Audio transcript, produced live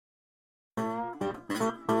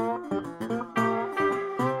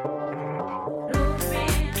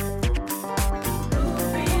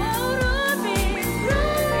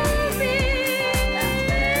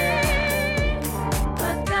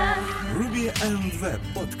МВ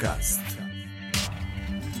Подкаст.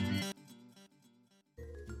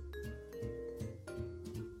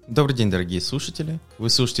 Добрый день, дорогие слушатели.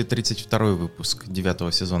 Вы слушаете 32-й выпуск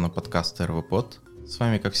 9-го сезона подкаста РВПод. С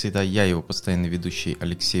вами, как всегда, я, его постоянный ведущий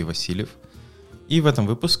Алексей Васильев. И в этом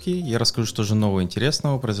выпуске я расскажу, что же нового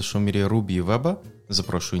интересного произошло в мире Ruby и веба за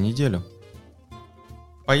прошлую неделю.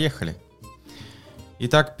 Поехали!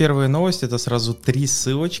 Итак, первая новость — это сразу 3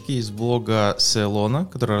 ссылочки из блога Ceylon,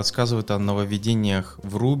 который рассказывает о нововведениях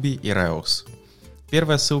в Ruby и Rails.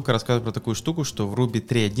 Первая ссылка рассказывает про такую штуку, что в Ruby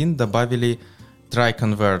 3.1 добавили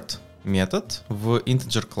try-convert метод в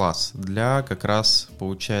integer класс для как раз,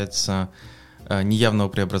 получается, неявного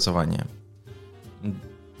преобразования.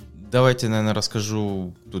 Давайте, наверное,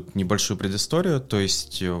 расскажу тут небольшую предысторию. То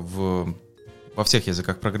есть во всех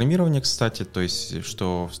языках программирования, кстати, то есть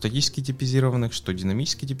что в статически типизированных, что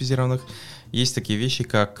динамически типизированных, есть такие вещи,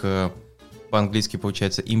 как по-английски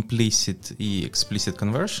получается implicit и explicit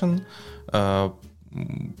conversion.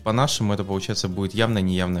 По-нашему это, получается, будет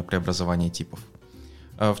явное-неявное преобразование типов.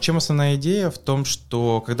 В чем основная идея? В том,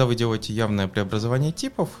 что когда вы делаете явное преобразование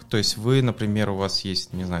типов, то есть вы, например, у вас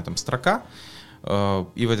есть, не знаю, там строка,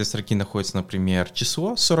 и в этой строке находится, например,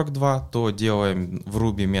 число 42, то делаем в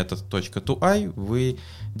Ruby метод .toI, вы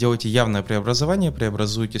делаете явное преобразование,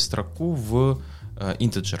 преобразуете строку в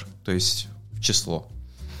integer, то есть в число.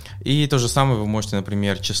 И то же самое вы можете,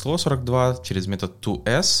 например, число 42 через метод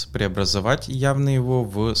toS преобразовать явно его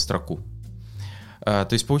в строку. То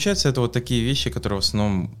есть, получается, это вот такие вещи, которые в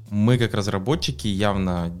основном мы, как разработчики,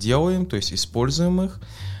 явно делаем, то есть используем их,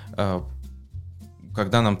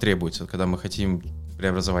 когда нам требуется, когда мы хотим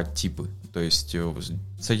преобразовать типы. То есть в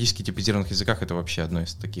статически типизированных языках это вообще одно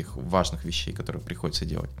из таких важных вещей, которые приходится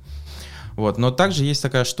делать. Вот. Но также есть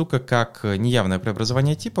такая штука, как неявное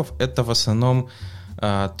преобразование типов. Это в основном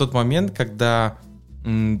тот момент, когда,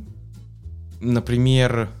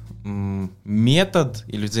 например, метод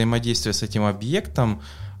или взаимодействие с этим объектом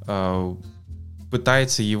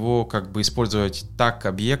пытается его как бы использовать так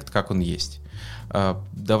объект, как он есть.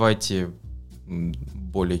 Давайте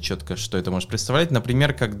более четко, что это может представлять.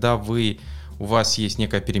 Например, когда у вас есть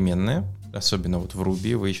некая переменная, особенно вот в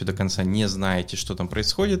Ruby, вы еще до конца не знаете, что там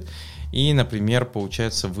происходит, и, например,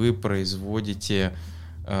 получается, вы производите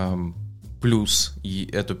плюс и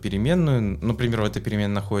эту переменную, например, в этой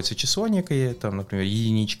переменной находится число некое, там, например,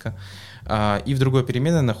 единичка, и в другой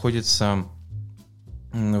переменной находится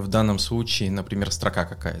в данном случае, например, строка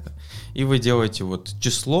какая-то. И вы делаете вот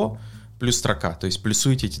число плюс строка, то есть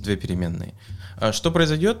плюсуете эти две переменные. Что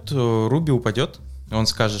произойдет? Ruby упадет, он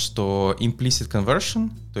скажет, что implicit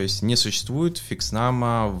conversion, то есть не существует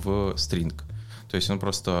фикснама в string. То есть он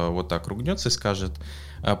просто вот так ругнется и скажет.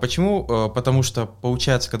 Почему? Потому что,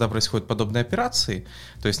 получается, когда происходят подобные операции,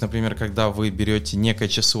 то есть, например, когда вы берете некое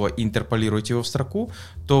число и интерполируете его в строку,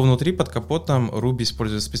 то внутри под капотом Ruby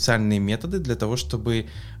использует специальные методы для того, чтобы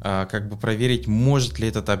как бы проверить, может ли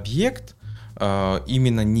этот объект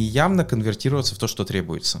именно неявно конвертироваться в то, что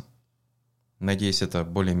требуется. Надеюсь, это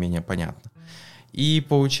более-менее понятно. И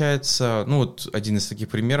получается, ну вот один из таких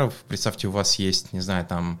примеров, представьте, у вас есть, не знаю,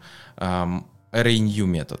 там ArrayNew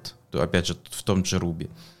метод, опять же, в том же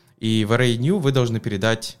Ruby. И в ArrayNew вы должны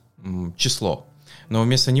передать число. Но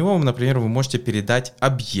вместо него, например, вы можете передать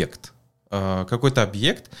объект. Какой-то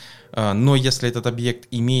объект, но если этот объект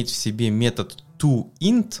имеет в себе метод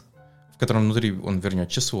toInt, в котором внутри он вернет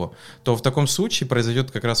число, то в таком случае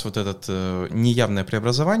произойдет как раз вот это неявное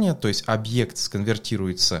преобразование, то есть объект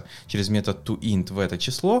сконвертируется через метод toInt в это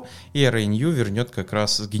число, и ArrayNew вернет как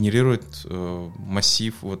раз, сгенерирует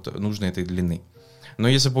массив вот нужной этой длины. Но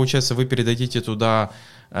если, получается, вы передадите туда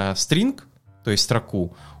string, то есть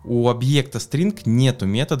строку, у объекта string нету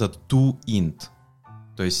метода toInt.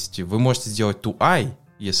 То есть вы можете сделать toI,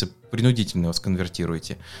 если принудительно его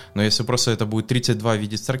сконвертируете. Но если просто это будет 32 в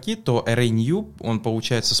виде строки, то ArrayNew, он,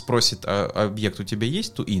 получается, спросит, объект у тебя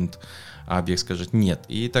есть toInt, а объект скажет нет.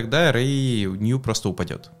 И тогда ArrayNew просто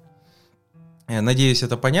упадет. Надеюсь,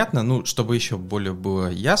 это понятно. Ну, чтобы еще более было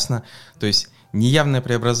ясно, то есть неявное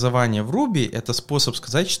преобразование в Ruby — это способ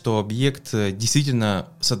сказать, что объект действительно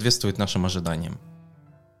соответствует нашим ожиданиям.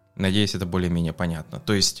 Надеюсь, это более-менее понятно.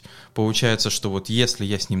 То есть получается, что вот если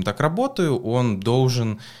я с ним так работаю, он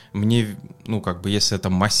должен мне, ну как бы если это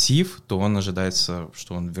массив, то он ожидается,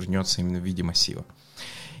 что он вернется именно в виде массива.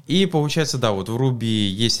 И получается, да, вот в Ruby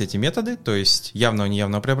есть эти методы, то есть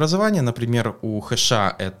явного-неявного преобразования. Например, у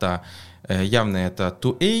хэша это явное это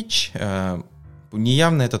toH,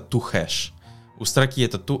 неявное это toHash. У строки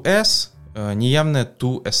это toS, неявное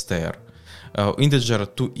toStr. У интеджера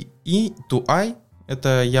toI,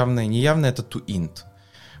 это явное, неявное это toInt.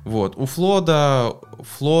 Вот. У флота,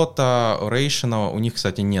 Ration, у них,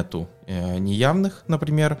 кстати, нету неявных,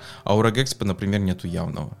 например, а у Regex, например, нету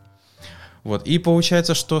явного. Вот. И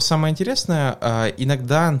получается, что самое интересное,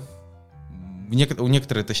 иногда, у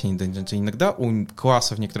некоторых, точнее, иногда у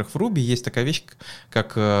классов некоторых в Ruby есть такая вещь,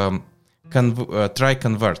 как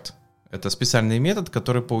try-convert. Это специальный метод,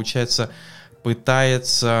 который, получается,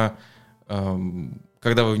 пытается,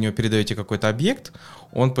 когда вы в него передаете какой-то объект,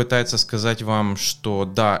 он пытается сказать вам, что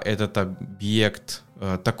да, этот объект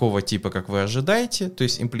такого типа, как вы ожидаете, то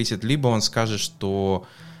есть implicit, либо он скажет, что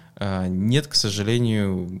нет, к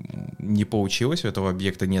сожалению, не получилось, у этого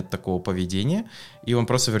объекта нет такого поведения, и он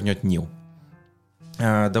просто вернет new.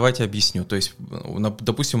 Давайте объясню. То есть,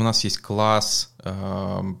 допустим, у нас есть класс,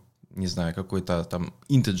 не знаю, какой-то там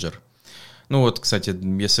integer. Ну вот, кстати,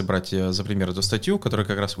 если брать за пример эту статью, которую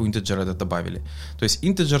как раз у integer это добавили. То есть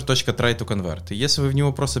integer.try-to-convert. Если вы в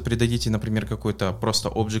него просто передадите, например, какой-то просто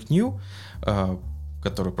object new,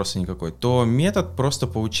 который просто никакой, то метод просто,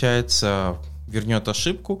 получается, вернет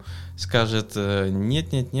ошибку, скажет,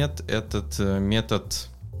 нет, этот метод,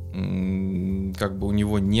 как бы у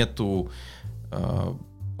него нету,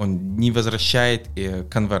 он не возвращает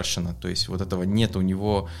конвершена, то есть вот этого нет у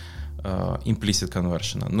него implicit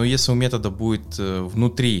conversion. Но если у метода будет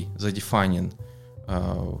внутри задефанен,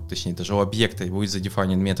 точнее даже у объекта будет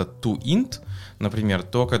задефанен метод toInt, например,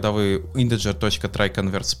 то когда вы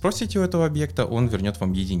integer.try-convert спросите у этого объекта, он вернет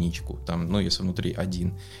вам единичку, там, ну если внутри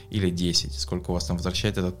 1 или 10, сколько у вас там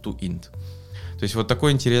возвращает этот toInt. То есть вот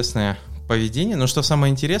такое интересное поведение, но что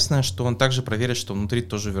самое интересное, что он также проверит, что внутри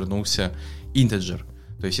тоже вернулся integer.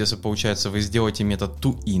 То есть, если, получается, вы сделаете метод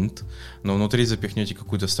toInt, но внутри запихнете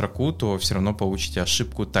какую-то строку, то все равно получите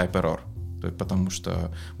ошибку type error. То есть, потому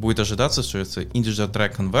что будет ожидаться, что если integer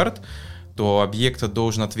try convert, то объект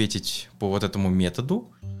должен ответить по вот этому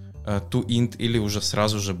методу toInt или уже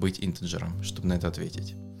сразу же быть интеджером, чтобы на это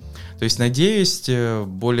ответить. То есть, надеюсь,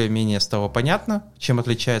 более-менее стало понятно, чем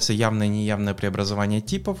отличается явное и неявное преобразование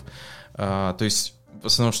типов. То есть, в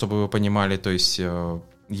основном, чтобы вы понимали, то есть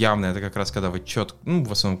явное — это как раз когда вы четко, ну,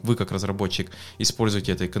 в основном вы как разработчик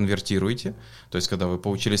используете это и конвертируете. То есть, когда вы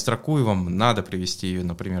получили строку, и вам надо привести ее,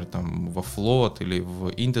 например, там, во float или в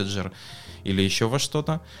integer, или еще во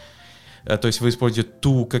что-то. То есть, вы используете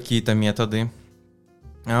какие-то методы.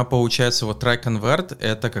 А получается, вот try-convert —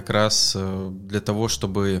 это как раз для того,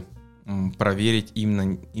 чтобы проверить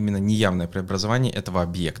именно неявное преобразование этого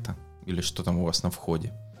объекта, или что там у вас на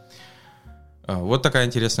входе. Вот такая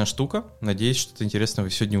интересная штука. Надеюсь, что-то интересное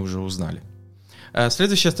вы сегодня уже узнали.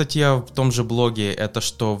 Следующая статья в том же блоге — это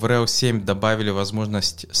что в Rails 7 добавили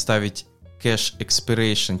возможность ставить cache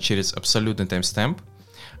expiration через абсолютный timestamp.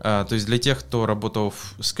 То есть для тех, кто работал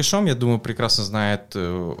с кэшом, я думаю, прекрасно знает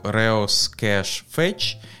Rails Cache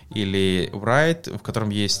Fetch или Write, в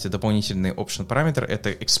котором есть дополнительный option параметр,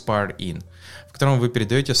 это expire in, в котором вы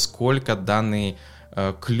передаете, сколько данный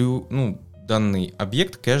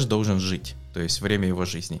объект кэш должен жить. То есть время его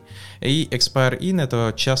жизни. И expire in —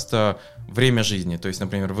 это часто время жизни. То есть,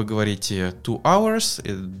 например, вы говорите 2 hours,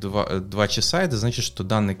 2 часа, это значит, что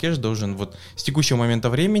данный кэш должен вот с текущего момента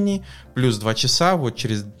времени плюс 2 часа, вот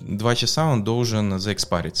через 2 часа он должен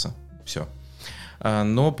заэкспариться. Все.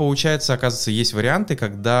 Но получается, оказывается, есть варианты,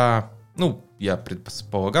 когда, ну, я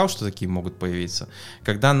предполагал, что такие могут появиться,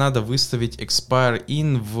 когда надо выставить expire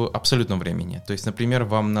in в абсолютном времени. То есть, например,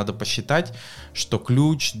 вам надо посчитать, что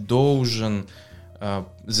ключ должен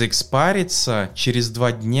заэкспариться через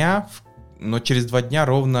 2 дня, но через 2 дня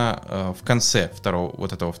ровно в конце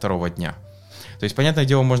этого второго дня. То есть, понятное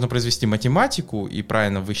дело, можно произвести математику и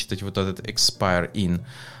правильно высчитать вот этот expire in,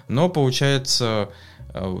 но получается,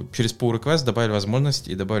 через pull request добавили возможность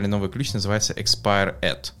и добавили новый ключ, называется expire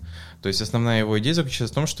at. То есть основная его идея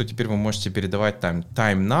заключается в том, что теперь вы можете передавать time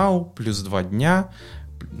now плюс 2 дня,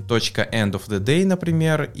 точка end of the day,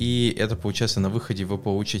 например, и это получается на выходе вы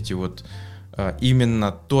получите вот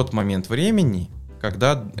именно тот момент времени,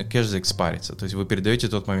 когда кэш заэкспарится. То есть вы передаете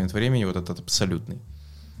тот момент времени, вот этот абсолютный.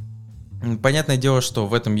 Понятное дело, что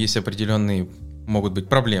в этом есть определенные, могут быть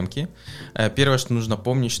проблемки. Первое, что нужно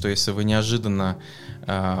помнить, что если вы неожиданно,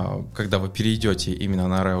 когда вы перейдете именно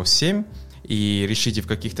на Rails 7, и решите в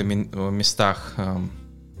каких-то местах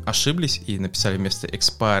ошиблись и написали вместо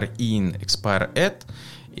expire in, expire at,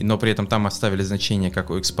 но при этом там оставили значение, как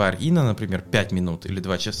у expire in, например, 5 минут или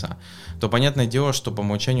 2 часа, то понятное дело, что по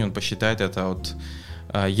умолчанию он посчитает это от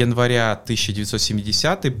января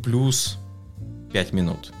 1970 плюс 5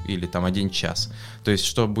 минут или там 1 час. То есть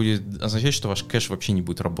что будет означать, что ваш кэш вообще не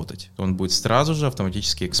будет работать. Он будет сразу же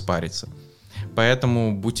автоматически экспариться.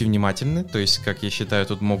 Поэтому будьте внимательны, то есть, как я считаю,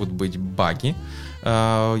 тут могут быть баги,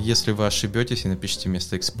 если вы ошибетесь и напишите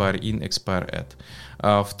вместо expire in, expire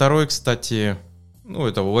at. Второй, кстати,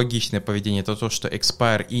 это логичное поведение, это то, что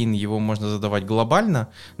expire in, его можно задавать глобально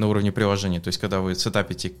на уровне приложения, то есть, когда вы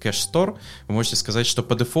сетапите кэш-стор, вы можете сказать, что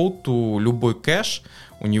по дефолту любой кэш,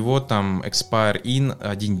 у него там expire in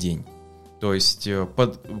 1 день. То есть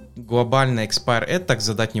под глобально expire at так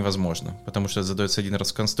задать невозможно, потому что это задается один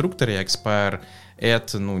раз в конструкторе, а expire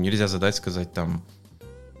at, нельзя задать, сказать там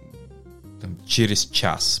через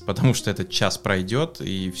час, потому что этот час пройдет,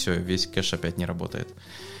 и все, весь кэш опять не работает.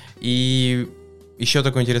 И еще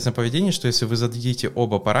такое интересное поведение, что если вы зададите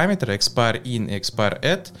оба параметра, expire in и expire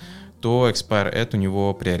at, то expire at у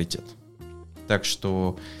него приоритет. Так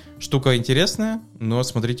что штука интересная, но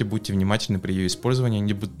смотрите, будьте внимательны при ее использовании,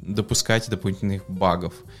 не допускайте дополнительных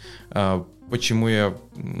багов. Почему я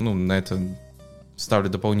на это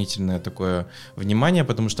ставлю дополнительное такое внимание,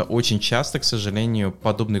 потому что очень часто, к сожалению,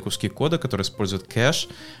 подобные куски кода, которые используют кэш,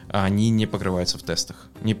 они не покрываются в тестах.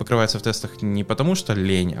 Не покрываются в тестах не потому что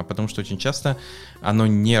лень, а потому что очень часто оно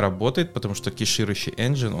не работает, потому что кэширующий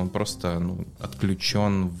engine, он просто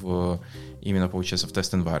отключен именно, получается, в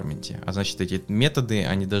тест-environment. А значит, эти методы,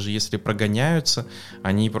 они даже если прогоняются,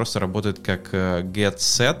 они просто работают как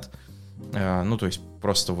get-set, то есть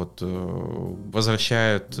просто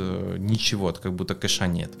возвращают ничего, как будто кэша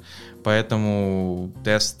нет. Поэтому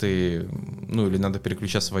тесты, или надо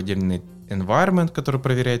переключаться в отдельный environment, который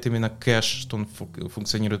проверяет именно кэш, что он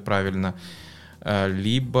функционирует правильно,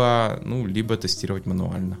 либо тестировать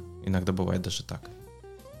мануально. Иногда бывает даже так.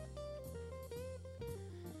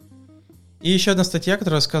 И еще одна статья,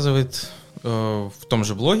 которая рассказывает в том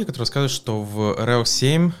же блоге, которая рассказывает, что в Rails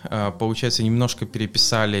 7, получается, немножко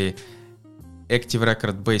переписали Active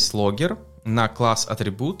Record Base Logger на класс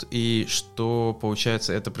атрибут, и что,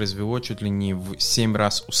 получается, это произвело чуть ли не в 7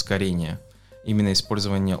 раз ускорение именно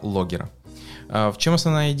использования логгера. В чем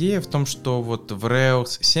основная идея? В том, что в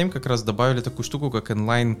Rails 7 как раз добавили такую штуку, как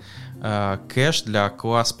inline кэш для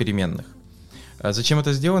класс переменных. Зачем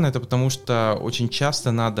это сделано? Это потому что очень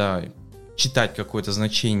часто надо читать какое-то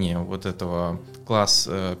значение этого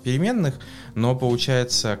класса переменных, но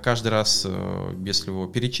получается каждый раз, если вы его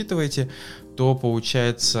перечитываете, то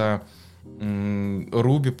получается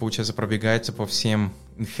Ruby, пробегается по всем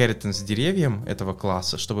inheritance деревьям этого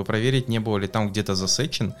класса, чтобы проверить, не было ли там где-то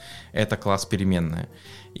засечен это класс переменная.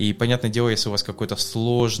 И понятное дело, если у вас какой-то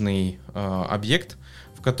сложный объект,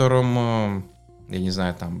 в котором я не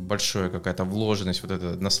знаю, там большая какая-то вложенность,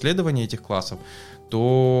 это наследование этих классов,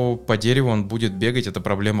 то по дереву он будет бегать, это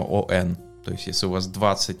проблема ON. То есть если у вас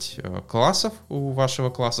 20 классов у вашего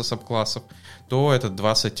класса сабклассов, то это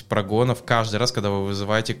 20 прогонов каждый раз, когда вы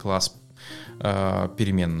вызываете класс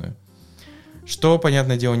переменную. Что,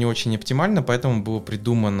 понятное дело, не очень оптимально, поэтому было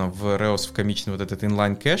придумано в Rails вкомичен этот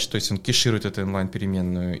inline кэш, то есть он кэширует эту inline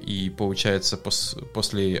переменную, и получается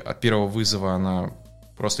после первого вызова она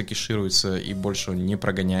просто кэшируется и больше он не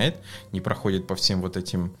прогоняет, не проходит по всем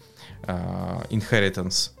этим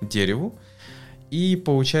inheritance дереву. И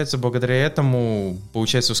получается, благодаря этому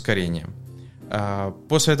получается ускорение.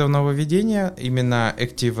 После этого нововведения именно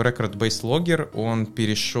Active Record Base Logger, он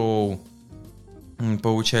перешел,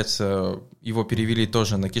 получается, его перевели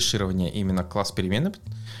тоже на кэширование именно класс переменных.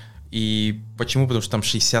 И почему? Потому что там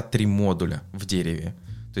 63 модуля в дереве.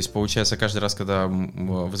 То есть, получается, каждый раз, когда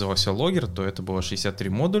вызывался логгер, то это было 63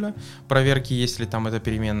 модуля проверки, есть ли там эта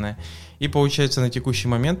переменная. И, получается, на текущий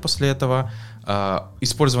момент после этого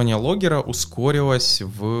использование логгера ускорилось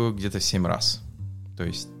где-то 7 раз. То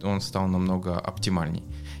есть, он стал намного оптимальней.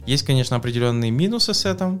 Есть, конечно, определенные минусы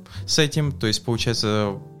с этим. То есть,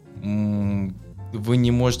 получается, вы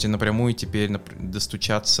не можете напрямую теперь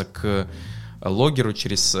достучаться к логгеру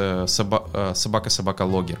через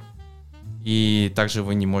собака-собака-логгер. И также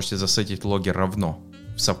вы не можете засетить логгер равно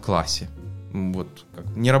в сабклассе.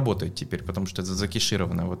 Не работает теперь, потому что это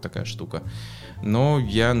закешированная такая штука. Но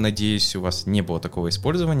я надеюсь, у вас не было такого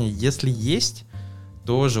использования. Если есть,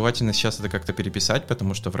 то желательно сейчас это как-то переписать,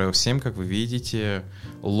 потому что в Rails 7, как вы видите,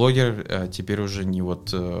 логгер теперь уже не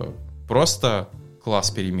просто класс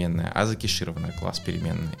переменная, а закешированная класс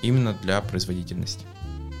переменная. Именно для производительности.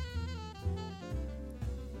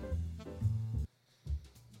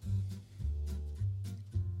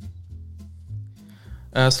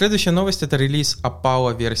 Следующая новость — это релиз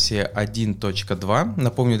Apollo версия 1.2.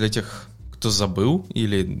 Напомню для тех, кто забыл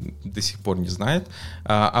или до сих пор не знает.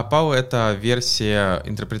 Apollo — это версия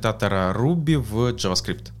интерпретатора Ruby в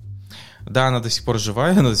JavaScript. Да, она до сих пор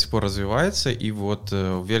живая, она до сих пор развивается, и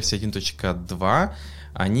версия 1.2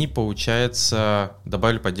 они, получается,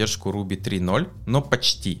 добавили поддержку Ruby 3.0, но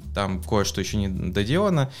почти. Там кое-что еще не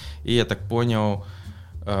доделано, и я так понял,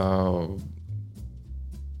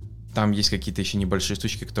 там есть какие-то еще небольшие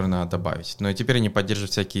штучки, которые надо добавить. Но теперь они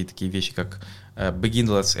поддерживают всякие такие вещи, как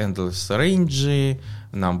beginless, endless range,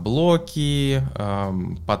 нам-блоки,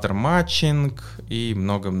 pattern matching и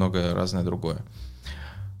много-много разное другое.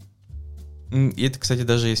 И это, кстати,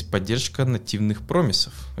 даже есть поддержка нативных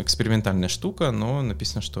промисов. Экспериментальная штука, но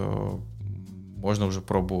написано, что можно уже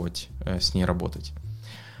пробовать с ней работать.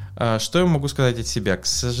 Что я могу сказать от себя? К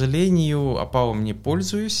сожалению, Apollo не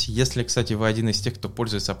пользуюсь. Если, кстати, вы один из тех, кто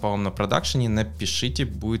пользуется Apollo на продакшене, напишите,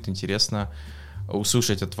 будет интересно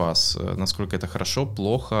услышать от вас, насколько это хорошо,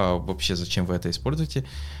 плохо, вообще зачем вы это используете.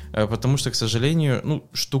 Потому что, к сожалению,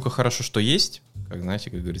 штука хорошо, что есть, как знаете,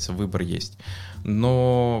 как говорится, выбор есть,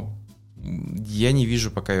 но я не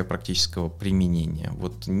вижу пока ее практического применения.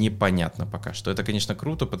 Вот непонятно пока что. Это, конечно,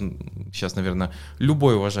 круто. Сейчас, наверное,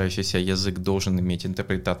 любой уважающий себя язык должен иметь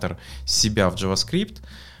интерпретатор себя в JavaScript,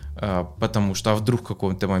 потому что вдруг в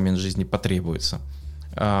какой-то момент жизни потребуется.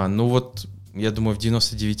 Ну вот, я думаю, в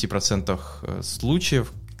 99%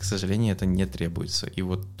 случаев, к сожалению, это не требуется. И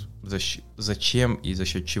вот зачем и за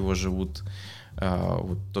счет чего живут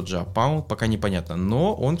вот тот же Apollo, пока непонятно.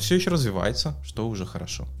 Но он все еще развивается, что уже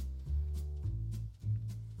хорошо.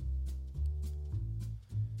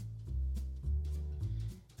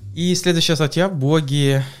 И следующая статья в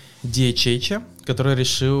блоге DHH, который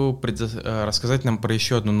решил рассказать нам про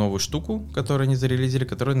еще одну новую штуку, которую они зарелизили,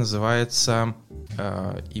 которая называется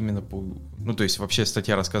то есть вообще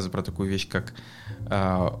статья рассказывает про такую вещь, как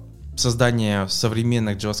создание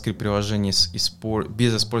современных JavaScript-приложений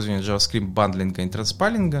без использования JavaScript бандлинга и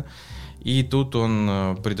транспайлинга. И тут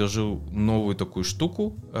он предложил новую такую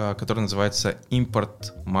штуку, которая называется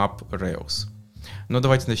Import Map Rails. Но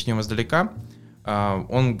давайте начнем издалека.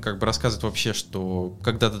 Он как бы рассказывает вообще, что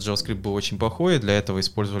когда-то JavaScript был очень плохой, и для этого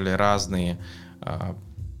использовали разные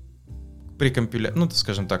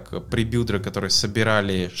пребилдеры, которые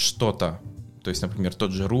собирали что-то, то есть, например,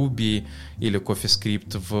 тот же Ruby или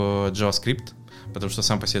CoffeeScript в JavaScript, потому что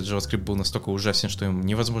сам по себе JavaScript был настолько ужасен, что им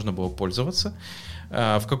невозможно было пользоваться.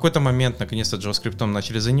 В какой-то момент, наконец-то, JavaScript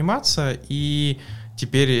начали заниматься, и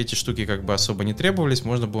теперь эти штуки как бы особо не требовались,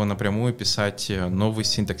 можно было напрямую писать новый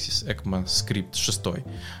синтаксис ECMAScript 6.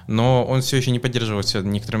 Но он все еще не поддерживался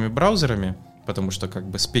некоторыми браузерами, потому что как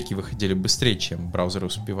бы спеки выходили быстрее, чем браузеры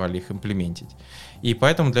успевали их имплементить. И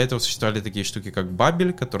поэтому для этого существовали такие штуки, как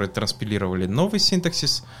Babel, которые транспилировали новый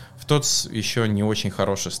синтаксис в тот еще не очень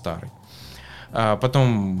хороший старый.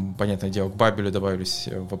 Потом, понятное дело, к Babel добавились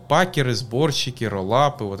веб-пакеры, сборщики,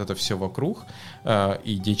 роллапы, вот это все вокруг.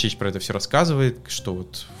 И DHH про это все рассказывает, что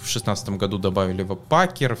вот в 2016 году добавили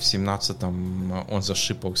веб-пакер, в 2017 он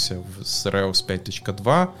зашипался с Rails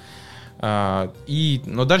 5.2.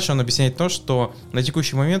 Но дальше он объясняет то, что на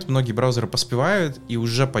текущий момент многие браузеры поспевают и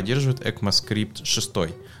уже поддерживают ECMAScript 6. То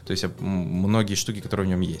есть многие штуки, которые в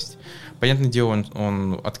нем есть. Понятное дело,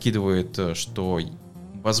 он откидывает, что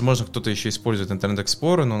возможно, кто-то еще использует Internet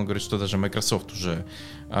Explorer, но он говорит, что даже Microsoft уже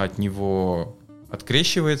от него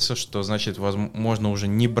открещивается, что значит, можно уже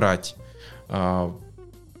не брать в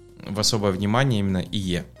особое внимание именно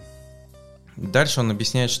IE. Дальше он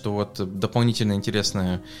объясняет, что вот дополнительно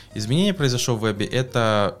интересное изменение произошло в вебе,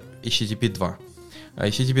 это HTTP 2.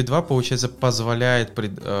 HTTP 2, получается, позволяет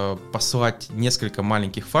послать несколько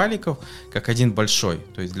маленьких файликов, как один большой.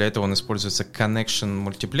 То есть для этого он используется connection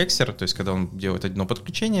multiplexer, то есть когда он делает одно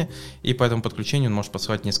подключение, и по этому подключению он может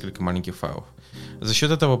послать несколько маленьких файлов. За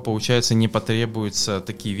счет этого, получается, не потребуются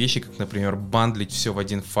такие вещи, как, например, бандлить все в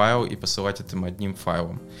один файл и посылать этим одним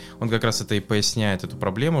файлом. Он как раз это и поясняет, эту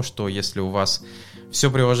проблему, что если у вас все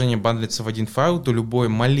приложение бандлится в один файл, то любое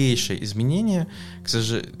малейшее изменение,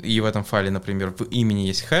 и в этом файле, например, в имени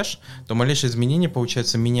есть хэш, то малейшее изменение,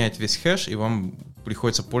 получается, меняет весь хэш, и вам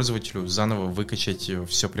приходится пользователю заново выкачать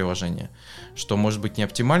все приложение, что может быть не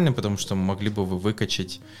оптимальным, потому что могли бы вы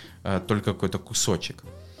выкачать только какой-то кусочек.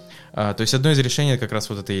 То есть одно из решений как раз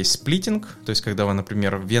вот это и есть сплитинг, то есть когда вы,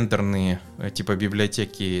 например, вендорные типа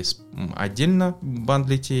библиотеки отдельно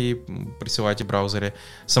бандлите и присылаете в браузере,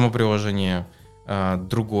 само приложение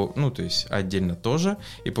другого, то есть отдельно тоже,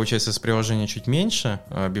 и получается, если приложение чуть меньше,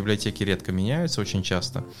 библиотеки редко меняются очень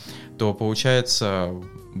часто, то получается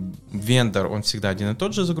вендор, он всегда один и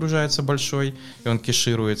тот же загружается большой, и он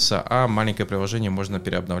кешируется, а маленькое приложение можно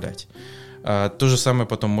переобновлять. То же самое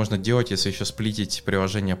потом можно делать, если еще сплитить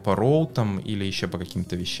приложение по роутам или еще по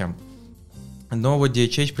каким-то вещам. Но вот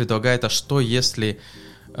DHH предлагает, а что если,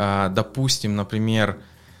 допустим, например,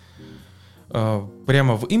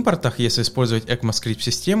 Прямо в импортах, если использовать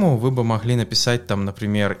ECMAScript-систему, вы бы могли написать там,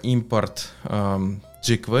 например, импорт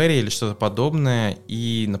jQuery или что-то подобное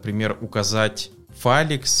и, например, указать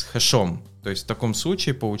файлик с хэшом. То есть в таком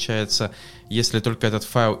случае, получается, если только этот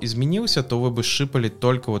файл изменился, то вы бы шипали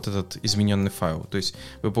только вот этот измененный файл. То есть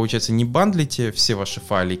вы, получается, не бандлите все ваши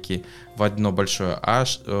файлики в одно большое, а,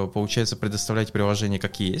 получается, предоставляете приложение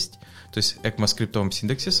как есть, то есть ECMAScript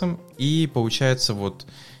синтаксисом, и получается вот,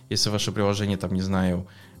 если ваше приложение, там, не знаю,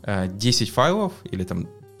 10 файлов или там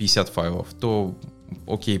 50 файлов, то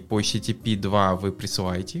окей, по HTTP 2 вы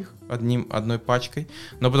присылаете их одной пачкой,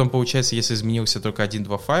 но потом получается, если изменился только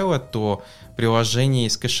 1-2 файла, то приложение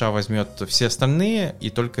из кэша возьмет все остальные и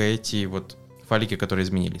только эти вот файлики, которые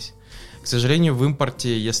изменились. К сожалению, в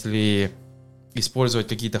импорте, если использовать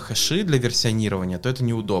какие-то хэши для версионирования, то это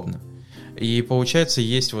неудобно. И получается,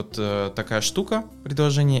 есть вот такая штука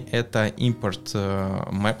предложение, это import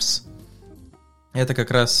maps. Это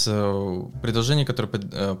как раз предложение,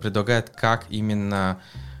 которое предлагает, как именно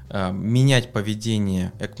менять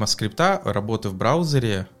поведение ECMAScript, работы в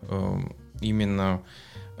браузере. Именно,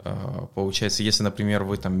 получается, если, например,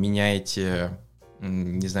 вы там меняете,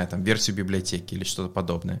 не знаю, там версию библиотеки или что-то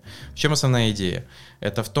подобное. В чем основная идея?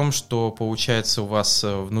 Это в том, что, получается, у вас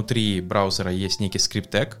внутри браузера есть некий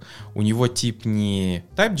скрипт-тег, у него тип не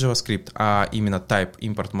type JavaScript, а именно type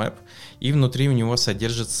import map, и внутри у него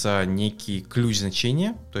содержится некий ключ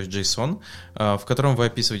значения, то есть JSON, в котором вы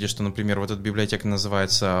описываете, что, например, вот эта библиотека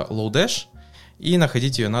называется Lodash, и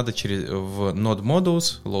находить ее надо в node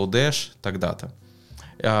modules, Lodash, тогда-то.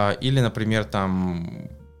 Или, например, там,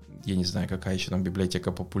 я не знаю, какая еще там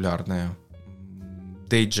библиотека популярная,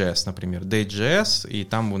 Day.js, например, Day.js, и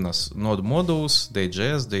там у нас node modules,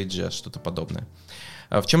 Day.js, что-то подобное.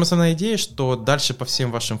 В чем основная идея, что дальше по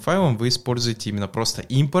всем вашим файлам вы используете именно просто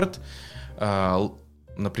импорт,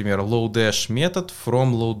 например, Lodash метод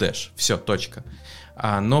from Lodash. Все, точка.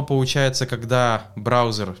 Но получается, когда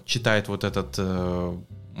браузер читает вот этот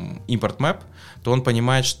import map, то он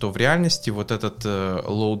понимает, что в реальности вот этот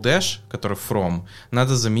Lodash, который from,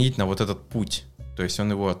 надо заменить на вот этот путь. То есть он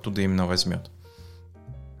его оттуда именно возьмет.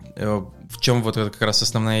 В чем вот это как раз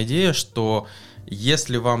основная идея, что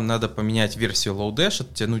если вам надо поменять версию Lodash,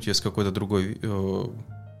 оттянуть ее с какой-то другой,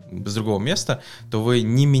 с другого места, то вы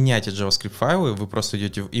не меняете JavaScript файлы, вы просто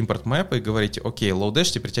идете в import map и говорите, окей,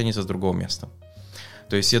 Lodash теперь тянется с другого места.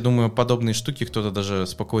 То есть я думаю, подобные штуки кто-то даже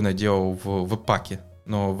спокойно делал в веб-паке,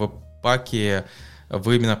 но в веб-паке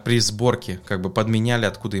вы именно при сборке как бы подменяли,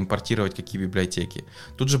 откуда импортировать какие библиотеки.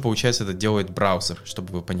 Тут же, получается, это делает браузер,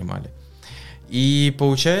 чтобы вы понимали. И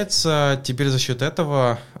получается, теперь за счет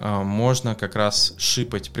этого можно как раз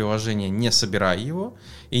шипать приложение, не собирая его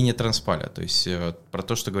и не транспаля. То есть про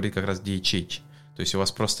то, что говорит как раз DHH. То есть у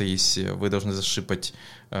вас просто есть, вы должны зашипать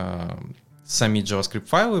сами JavaScript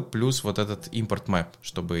файлы плюс вот этот import map,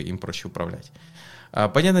 чтобы им проще управлять.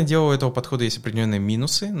 Понятное дело, у этого подхода есть определенные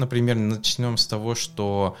минусы. Например, начнем с того,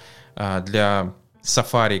 что для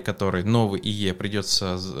Safari, который новый IE,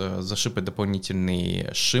 придется зашипать дополнительный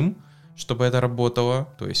shim, чтобы это работало.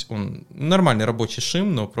 То есть он нормальный рабочий shim,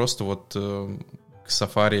 но просто вот к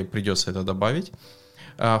Safari придется это добавить.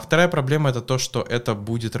 Вторая проблема — это то, что это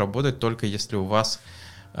будет работать только если у вас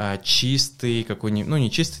чистый какой-нибудь, ну не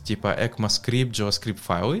чистый, типа ECMAScript, JavaScript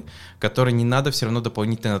файлы, которые не надо все равно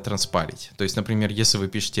дополнительно транспалить. То есть, например, если вы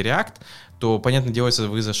пишете React, то, понятное дело, если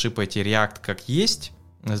вы зашипаете React как есть,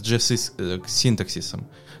 с JSX синтаксисом,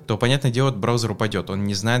 то, понятное дело, браузер упадет. Он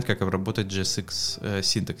не знает, как обработать JSX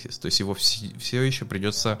синтаксис. То есть его все еще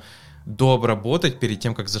придется дообработать перед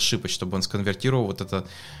тем, как зашипать, чтобы он сконвертировал вот это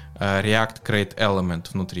React Create Element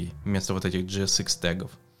внутри, вместо вот этих JSX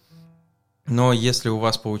тегов. Но если у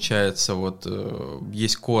вас, получается, вот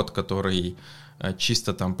есть код, который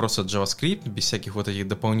чисто там просто JavaScript, без всяких вот этих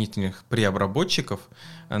дополнительных преобработчиков,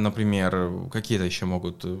 например, какие-то еще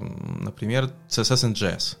могут, например, CSS и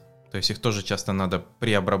JS. То есть их тоже часто надо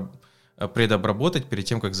предобработать перед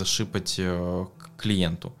тем, как зашипать к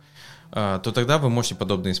клиенту. То тогда вы можете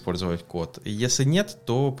подобно использовать код. Если нет,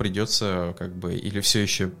 то придется как бы или все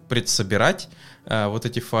еще предсобирать вот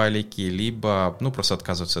эти файлики, либо просто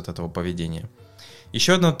отказываться от этого поведения.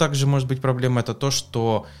 Еще одна также может быть проблема — это то,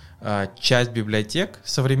 что часть библиотек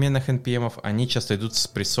современных NPM, они часто идут с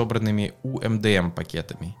присобранными UMDM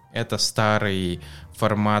пакетами. Это старый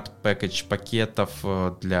формат package пакетов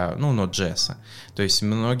для Node.js. То есть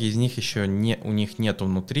многие из них еще у них нет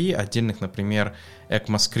внутри отдельных, например,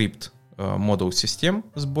 ECMAScript модуль систем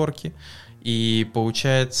сборки. И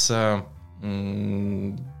получается,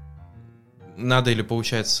 надо или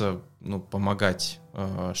получается помогать,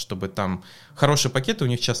 чтобы там хорошие пакеты, у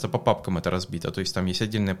них часто по папкам это разбито, то есть там есть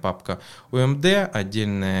отдельная папка UMD,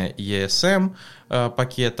 отдельная ESM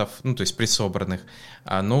пакетов, то есть присобранных,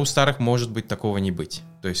 но у старых может быть такого не быть,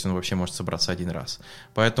 то есть он вообще может собраться один раз.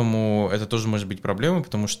 Поэтому это тоже может быть проблемой,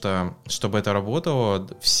 потому что, чтобы это работало,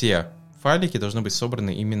 все файлики должны быть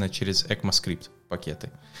собраны именно через ECMAScript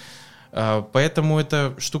пакеты. Поэтому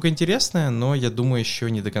эта штука интересная, но я думаю,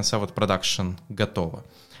 еще не до конца продакшн готова.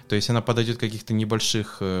 То есть она подойдет каких-то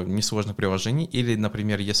небольших, несложных приложений. Или,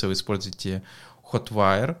 например, если вы используете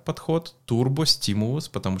Hotwire подход, Turbo, Stimulus,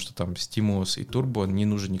 потому что там Stimulus и Turbo не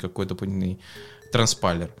нужен никакой дополнительный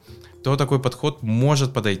транспайлер, то такой подход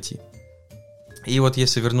может подойти. И вот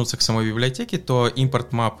если вернуться к самой библиотеке, то import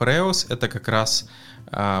map Rails — это как раз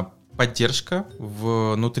поддержка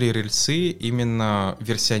внутри рельсы именно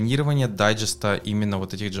версионирования дайджеста именно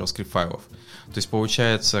вот этих JavaScript файлов. То есть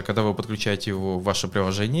получается, когда вы подключаете его в ваше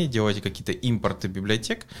приложение, делаете какие-то импорты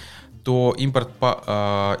библиотек, то импорт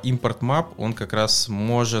map, он как раз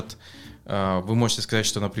может, вы можете сказать,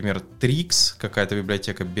 что, например, Trix, какая-то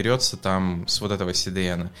библиотека, берется там с вот этого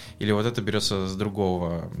CDN, или вот это берется с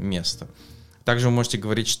другого места. Также вы можете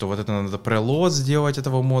говорить, что вот это надо preload сделать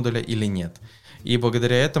этого модуля или нет. И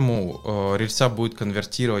благодаря этому рельса будет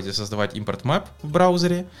конвертировать и создавать import map в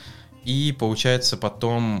браузере, и получается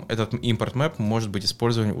потом этот import map может быть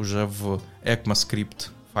использован уже в ECMAScript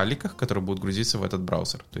файликах, которые будут грузиться в этот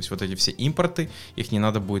браузер. То есть вот эти все импорты, их не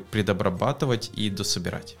надо будет предобрабатывать и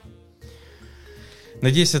дособирать.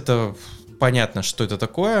 Надеюсь, это понятно, что это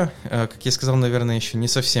такое. Как я сказал, наверное, еще не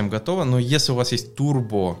совсем готово, но если у вас есть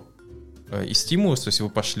Turbo и Stimulus, то есть вы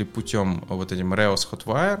пошли путем вот этим Rails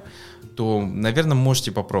Hotwire, то, наверное, можете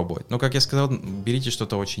попробовать. Но, как я сказал, берите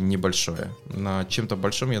что-то очень небольшое. На чем-то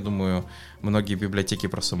большом, я думаю, многие библиотеки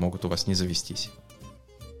просто могут у вас не завестись.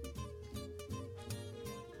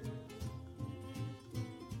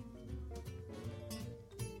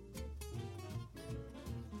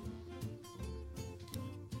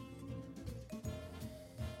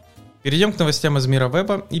 Перейдем к новостям из мира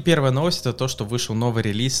веба. И первая новость — это то, что вышел новый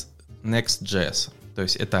релиз Next.js. То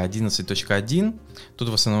есть это 11.1. Тут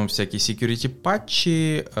в основном всякие security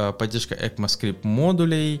патчи, поддержка ECMAScript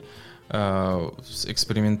модулей с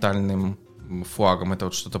экспериментальным флагом. Это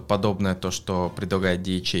вот что-то подобное то, что предлагает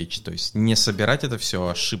DHH. То есть не собирать это все,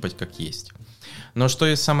 а шипать как есть. Но что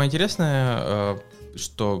есть самое интересное,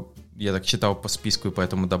 что я так читал по списку и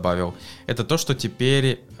поэтому добавил, это то, что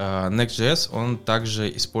теперь Next.js, он также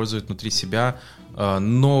использует внутри себя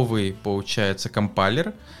новый, получается,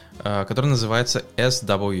 компайлер, который называется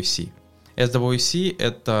SWC. SWC —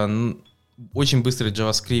 это очень быстрый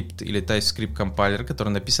JavaScript или TypeScript компайлер, который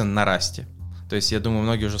написан на Rust. То есть, я думаю,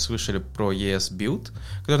 многие уже слышали про ES-Build,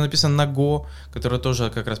 который написан на Go, который тоже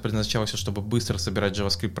как раз предназначался, чтобы быстро собирать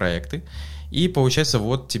JavaScript проекты. И получается,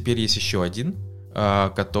 вот теперь есть еще один,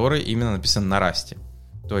 который именно написан на Rust.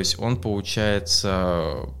 То есть он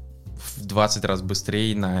получается в 20 раз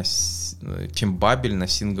быстрее, чем Babel на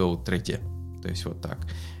single-thread. То есть вот так.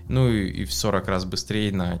 Ну и в 40 раз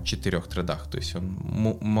быстрее на 4 тредах. То есть он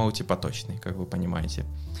мультипоточный, как вы понимаете.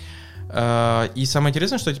 И самое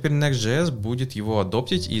интересное, что теперь Next.js будет его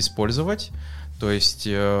адоптить и использовать. То есть,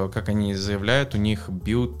 как они заявляют, у них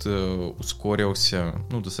билд ускорился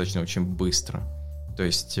достаточно очень быстро. То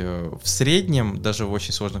есть в среднем, даже в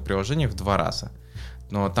очень сложных приложениях, в 2 раза.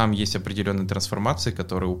 Но там есть определенные трансформации,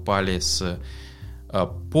 которые упали с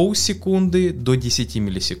полсекунды до 10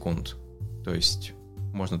 миллисекунд. То есть,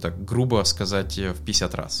 можно так грубо сказать, в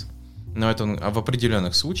 50 раз. Но это в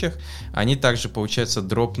определенных случаях. Они также, получается,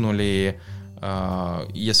 дропнули,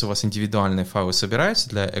 если у вас индивидуальные файлы собираются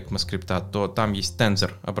для ECMAScript, то там есть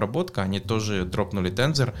Tensor обработка. Они тоже дропнули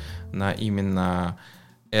Tensor на именно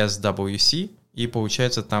SWC. И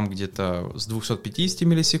получается там где-то с 250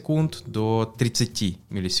 миллисекунд до 30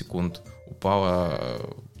 миллисекунд упала,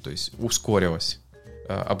 то есть ускорилась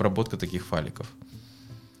обработка таких файликов.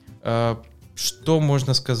 Что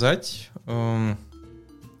можно сказать?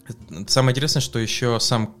 Самое интересное, что еще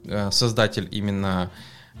сам создатель именно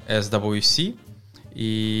SWC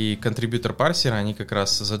и контрибьютор парсера, они как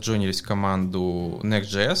раз заджойнились в команду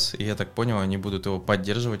Next.js, и я так понял, они будут его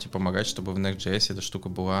поддерживать и помогать, чтобы в Next.js эта штука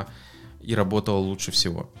была и работала лучше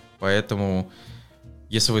всего. Поэтому,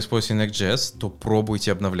 если вы используете Next.js, то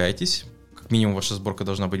пробуйте, обновляйтесь. Как минимум, ваша сборка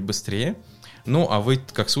должна быть быстрее. Ну, а вы,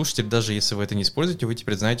 как слушатель, даже если вы это не используете, вы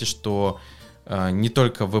теперь знаете, что не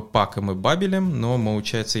только веб-паком и бабелем, но,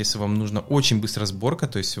 получается, если вам нужна очень быстрая сборка,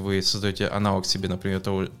 то есть вы создаете аналог себе, например,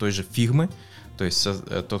 той же фигмы, то есть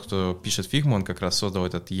тот, кто пишет фигму, он как раз создал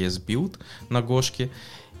этот ES-Build на Гошке,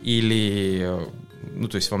 или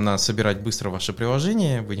то есть вам надо собирать быстро ваше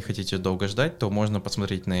приложение, вы не хотите долго ждать, то можно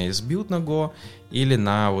посмотреть на ASBuild на Go или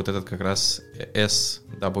на вот этот как раз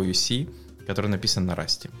SWC, который написан на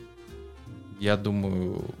Rust. Я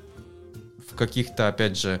думаю, в каких-то,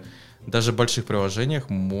 опять же, даже больших приложениях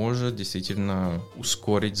может действительно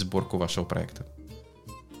ускорить сборку вашего проекта.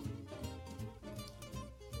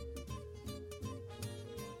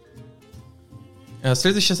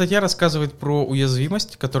 Следующая статья рассказывает про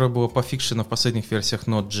уязвимость, которая была пофикшена в последних версиях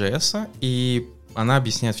Node.js, и она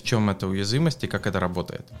объясняет, в чем эта уязвимость и как это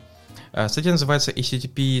работает. Статья называется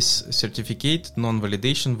HTTP's Certificate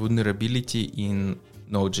Non-Validation Vulnerability in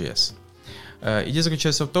Node.js. Идея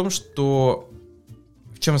заключается в том, что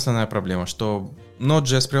в чем основная проблема? Что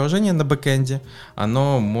Node.js приложение на бэкэнде,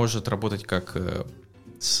 оно может работать как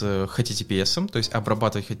с HTTPS, то есть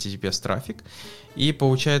обрабатывать HTTPS трафик, и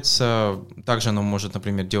получается, также оно может,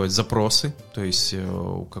 например, делать запросы, то есть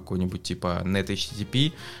какой-нибудь типа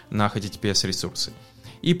NetHTTP на HTTPS ресурсы.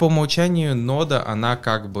 И по умолчанию нода, она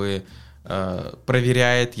как бы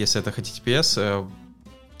проверяет, если это HTTPS,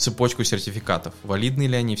 цепочку сертификатов, валидны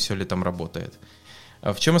ли они, все ли там работает.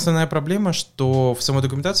 В чем основная проблема? Что в самой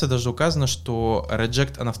документации даже указано, что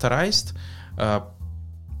reject unauthorized,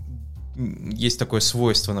 есть такое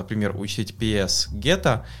свойство, например, у HTTPS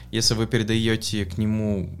гета, если вы передаете к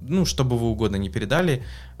нему, что бы вы угодно не передали,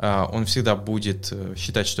 он всегда будет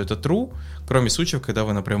считать, что это true, кроме случаев, когда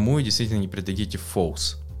вы напрямую действительно не передадите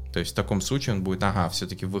false. То есть в таком случае он будет,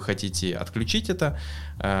 все-таки вы хотите отключить это,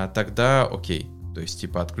 тогда окей. То есть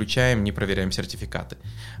типа отключаем, не проверяем сертификаты.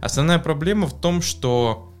 Основная проблема в том,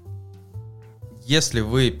 что если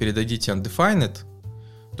вы передадите undefined,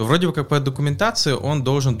 то вроде бы как по документации он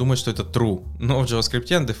должен думать, что это true. Но в JavaScript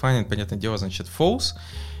undefined, понятное дело, значит false.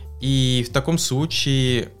 И в таком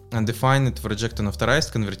случае undefined в reject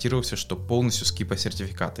unauthorized конвертировался, что полностью скипа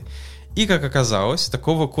сертификаты. И как оказалось,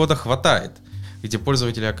 такого кода хватает, где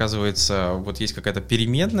пользователи, оказывается, вот есть какая-то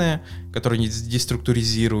переменная, которая не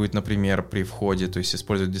деструктуризирует, например, при входе, то есть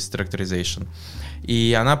использует destructurization.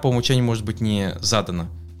 И она по умолчанию может быть не задана.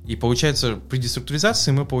 И получается, при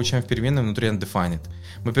деструктуризации мы получаем в переменной внутри undefined.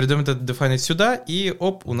 Мы передаем этот undefined сюда, и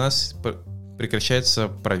у нас прекращается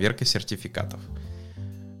проверка сертификатов.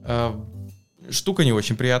 Штука не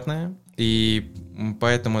очень приятная, и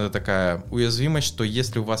поэтому это такая уязвимость, что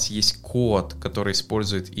если у вас есть код, который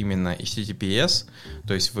использует именно HTTPS,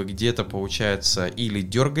 то есть вы где-то, получается, или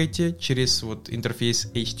дергаете через вот интерфейс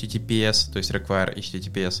HTTPS, то есть require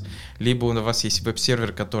HTTPS, либо у вас есть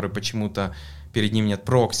веб-сервер, который почему-то перед ним нет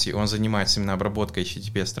прокси, он занимается именно обработкой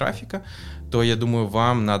HTTPS трафика, то, я думаю,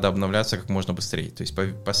 вам надо обновляться как можно быстрее. То есть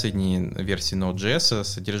последние версии Node.js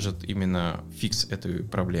содержат именно фикс этой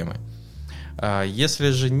проблемы.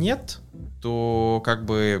 Если же нет, то как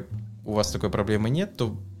бы у вас такой проблемы нет,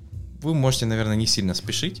 то вы можете, наверное, не сильно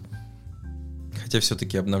спешить. Хотя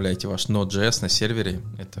все-таки обновляйте ваш Node.js на сервере.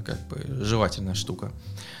 Это как бы желательная штука.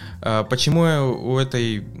 Почему у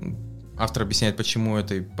этой... Автор объясняет, почему у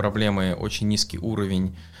этой проблемы очень низкий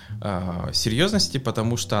уровень серьезности,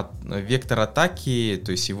 потому что вектор атаки,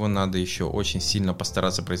 то есть его надо еще очень сильно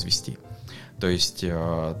постараться произвести. То есть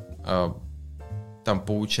там,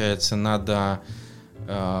 получается, надо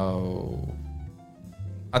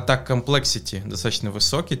атак complexity достаточно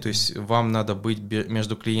высокий, то есть вам надо быть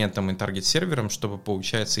между клиентом и таргет-сервером, чтобы,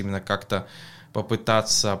 получается, именно как-то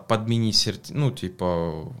попытаться подменить,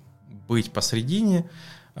 быть посередине,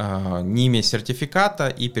 не иметь сертификата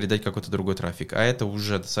и передать какой-то другой трафик. А это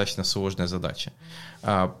уже достаточно сложная задача.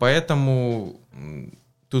 Поэтому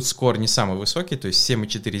тут скор не самый высокий, то есть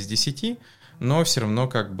 7,4 из 10, но все равно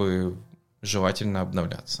как бы желательно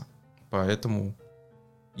обновляться. Поэтому,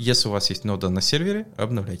 если у вас есть нода на сервере,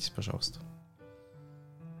 обновляйтесь, пожалуйста.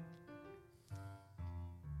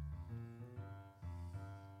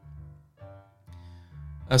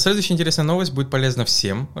 Следующая интересная новость будет полезна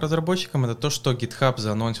всем разработчикам. Это то, что GitHub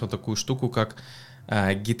заанонсил такую штуку, как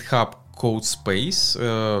GitHub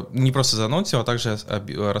Codespace. Не просто заанонсил, а также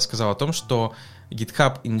рассказал о том, что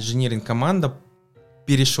GitHub Engineering команда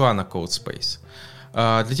перешла на Codespace.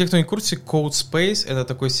 Для тех, кто не в курсе, Codespace — это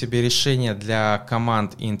такое себе решение для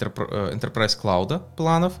команд и Enterprise Cloud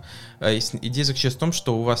планов. Идея заключается в том,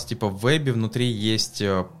 что у вас типа в вебе внутри есть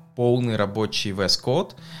полный рабочий VS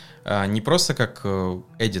Code, не просто как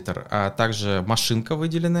эдитор, а также машинка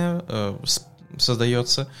выделенная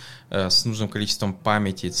создается с нужным количеством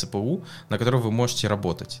памяти и CPU, на которой вы можете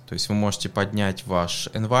работать. То есть вы можете поднять ваш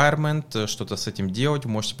environment, что-то с этим делать,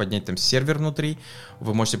 вы можете поднять там сервер внутри,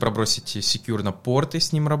 вы можете пробросить секьюрно порты,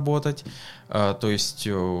 с ним работать. То есть,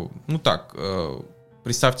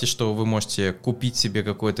 представьте, что вы можете купить себе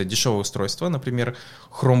какое-то дешевое устройство, например,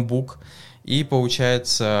 Chromebook, и,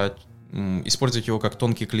 получается, использовать его как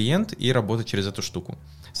тонкий клиент и работать через эту штуку.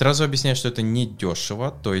 Сразу объясняю, что это не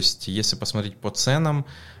дешево, то есть если посмотреть по ценам,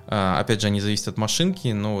 опять же, они зависят от машинки,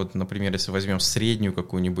 но вот, например, если возьмем среднюю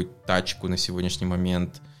какую-нибудь тачку на сегодняшний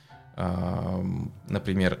момент,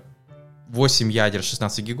 например, 8 ядер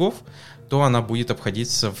 16 гигов, то она будет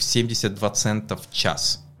обходиться в 72 цента в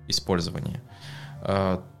час использования.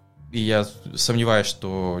 И я сомневаюсь,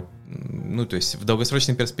 что, то есть в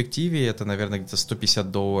долгосрочной перспективе это, наверное, где-то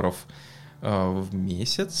 $150 в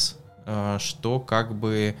месяц, что как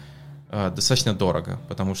бы достаточно дорого,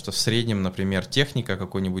 потому что в среднем, например, техника,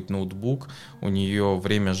 какой-нибудь ноутбук, у нее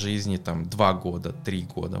время жизни там 2 года, 3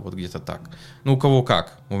 года, вот где-то так. У кого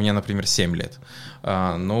как. У меня, например, 7 лет.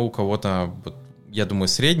 Но у кого-то, я думаю,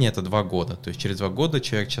 средний это 2 года. То есть через 2 года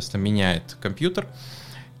человек часто меняет компьютер.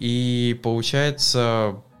 И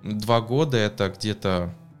получается 2 года это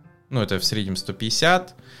где-то, это в среднем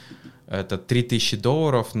 150, это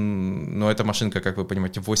 $3000, но эта машинка, как вы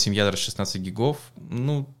понимаете, 8 ядер 16 гигов,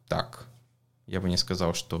 так, я бы не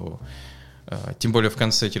сказал, что... Тем более в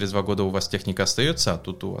конце, через 2 года у вас техника остается, а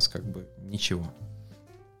тут у вас как бы ничего.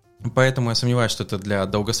 Поэтому я сомневаюсь, что это для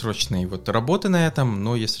долгосрочной работы на этом,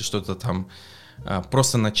 но если что-то там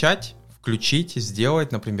просто начать, включить,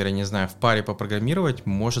 сделать, например, я не знаю, в паре попрограммировать,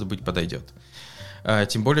 может быть, подойдет.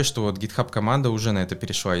 Тем более, что GitHub команда уже на это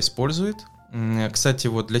перешла и использует. Кстати,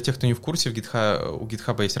 для тех, кто не в курсе, у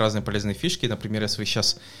GitHub есть разные полезные фишки. Например, если вы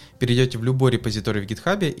сейчас перейдете в любой репозиторий в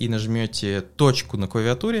GitHub и нажмете точку на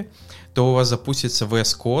клавиатуре, то у вас запустится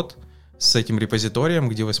VS Code с этим репозиторием,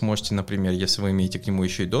 где вы сможете, например, если вы имеете к нему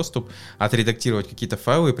еще и доступ, отредактировать какие-то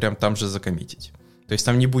файлы и прям там же закоммитить. То есть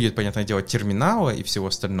там не будет, понятное дело, терминала и всего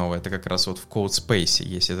остального. Это как раз в CodeSpace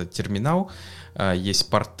есть этот терминал, есть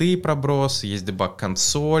порты проброс, есть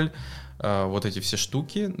дебаг-консоль, вот эти все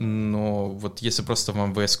штуки. Но если просто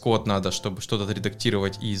вам VS Code надо, чтобы что-то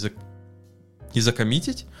отредактировать и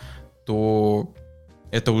закоммитить, то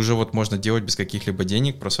это уже можно делать без каких-либо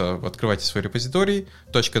денег. Просто открывайте свой репозиторий,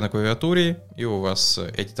 точка на клавиатуре, и у вас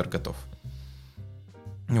эдитор готов.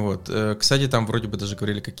 Кстати, там вроде бы даже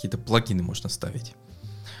говорили, какие-то плагины можно ставить.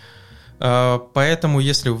 Поэтому,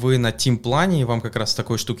 если вы на тим-плане и вам как раз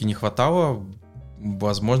такой штуки не хватало,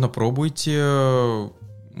 возможно, пробуйте.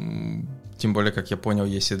 Тем более, как я понял,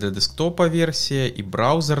 есть и для десктопа версия, и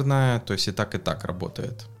браузерная, то есть и так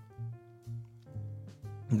работает.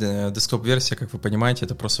 Десктоп-версия, как вы понимаете,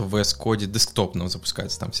 это просто в VS Code десктопно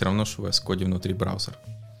запускается, там все равно, что в VS Code внутри браузера.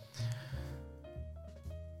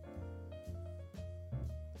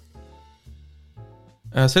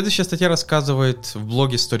 Следующая статья рассказывает в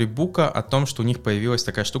блоге Storybook о том, что у них появилась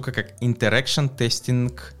такая штука, как Interaction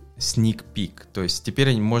Testing Sneak Peek. То есть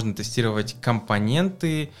теперь можно тестировать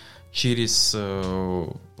компоненты через,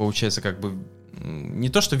 получается, не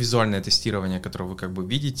то, что визуальное тестирование, которое вы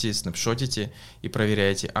видите, снапшотите и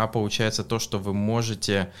проверяете, а получается то, что вы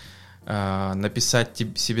можете написать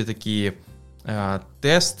себе такие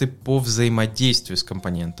тесты по взаимодействию с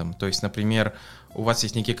компонентом. То есть, например, у вас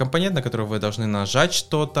есть некий компонент, на который вы должны нажать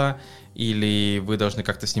что-то, или вы должны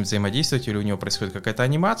как-то с ним взаимодействовать, или у него происходит какая-то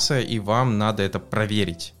анимация, и вам надо это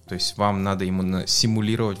проверить. То есть вам надо ему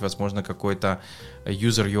симулировать, возможно, какой-то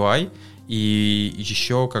user UI, и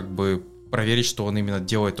еще проверить, что он именно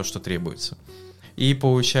делает то, что требуется. И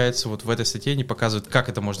получается, в этой статье они показывают, как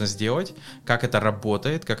это можно сделать, как это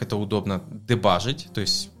работает, как это удобно дебажить, то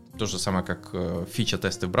есть то же самое, как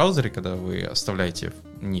фича-тесты в браузере, когда вы оставляете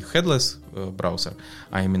не headless браузер,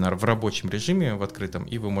 а именно в рабочем режиме, в открытом,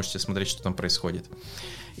 и вы можете смотреть, что там происходит.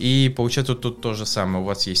 И получается, тут то же самое. У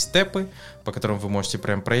вас есть степы, по которым вы можете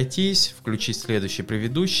прям пройтись, включить следующий,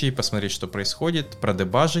 предыдущий, посмотреть, что происходит,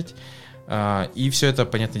 продебажить. И все это,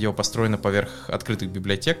 понятное дело, построено поверх открытых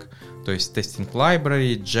библиотек, то есть Testing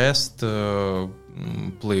Library, Jest,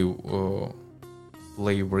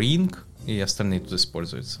 PlayRing и остальные тут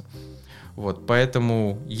используются.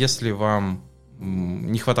 Поэтому, если вам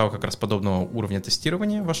не хватало как раз подобного уровня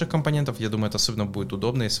тестирования ваших компонентов, я думаю, это особенно будет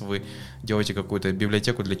удобно, если вы делаете какую-то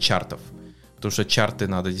библиотеку для чартов. Потому что чарты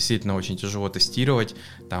надо действительно очень тяжело тестировать,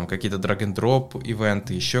 там какие-то drag-and-drop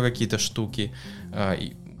ивенты, еще какие-то штуки,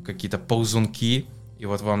 какие-то ползунки, и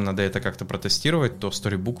вам надо это как-то протестировать, то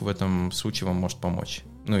Storybook в этом случае вам может помочь.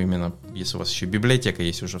 Именно если у вас еще библиотека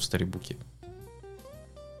есть уже в Storybook.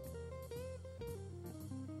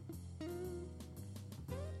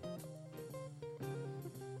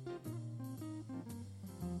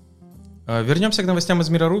 Вернемся к новостям из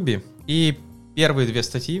мира Ruby. И первые 2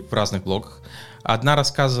 статьи в разных блогах. Одна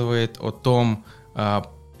рассказывает о том,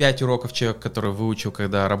 5 уроков человек, который выучил,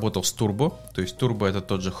 когда работал с Turbo. То есть Turbo — это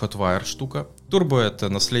тот же Hotwire штука. Turbo — это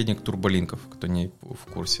наследник турболинков, кто не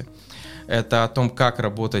в курсе. Это о том, как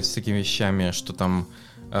работать с такими вещами, что там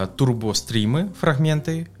турбо-стримы,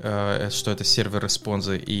 фрагменты, что это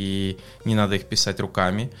сервер-респонзы, и не надо их писать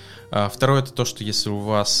руками. Второе — это то, что если у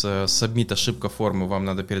вас submit ошибка формы, вам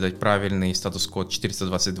надо передать правильный статус-код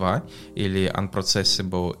 422 или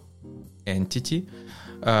unprocessable entity.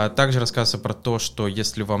 Также рассказывается про то, что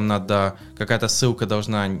если вам надо, какая-то ссылка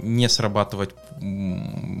должна не срабатывать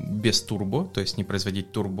без турбо, то есть не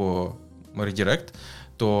производить турбо redirect,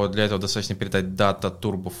 то для этого достаточно передать data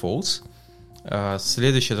turbo false.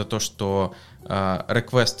 Следующее — это то, что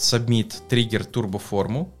request submit триггер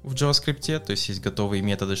турбоформу в JavaScript, то есть есть готовые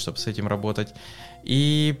методы, чтобы с этим работать.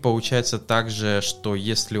 И получается также, что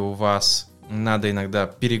если у вас надо иногда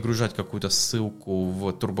перегружать какую-то ссылку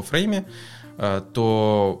в турбофрейме,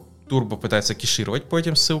 то Turbo пытается кешировать по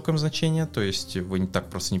этим ссылкам значения, то есть вы не так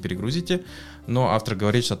просто не перегрузите, но автор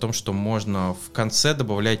говорит о том, что можно в конце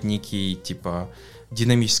добавлять некий типа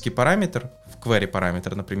динамический параметр, в query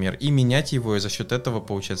параметр, например, и менять его, и за счет этого,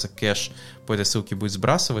 получается, кэш по этой ссылке будет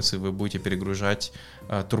сбрасываться, и вы будете перегружать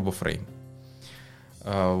турбофрейм.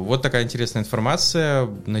 Вот такая интересная информация.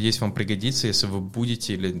 Надеюсь, вам пригодится, если вы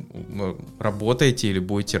будете или работаете, или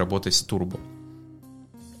будете работать с Turbo.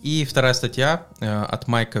 И вторая статья от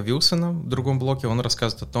Майка Вилсона в другом блоке. Он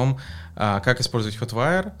рассказывает о том, как использовать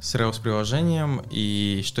Hotwire с Rails-приложением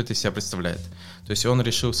и что это из себя представляет. То есть он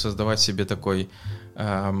решил создавать себе такое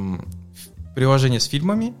приложение с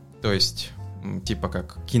фильмами, то есть типа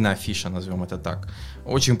как киноафиша, назовем это так.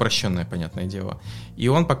 Очень упрощенное, понятное дело. И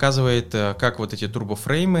он показывает, как вот эти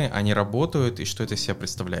турбофреймы, они работают и что это из себя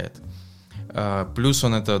представляет. Плюс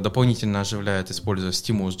он это дополнительно оживляет, используя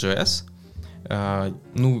Stimulus.js.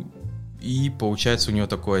 Ну, и получается у него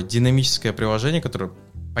такое динамическое приложение, которое,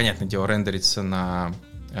 понятное дело, рендерится на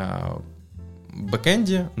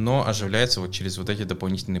бэкэнде, но оживляется вот через вот эти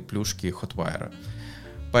дополнительные плюшки Hotwire.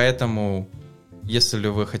 Поэтому, если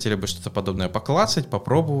вы хотели бы что-то подобное поклацать,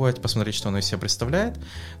 попробовать, посмотреть, что оно из себя представляет,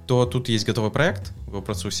 то тут есть готовый проект, вы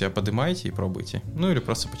просто у себя поднимаете и пробуете. Ну или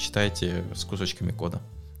просто почитайте с кусочками кода.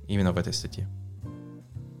 Именно в этой статье.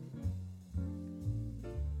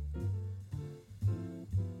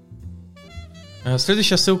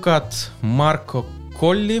 Следующая ссылка от Марко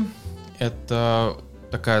Колли. Это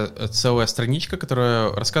такая целая страничка,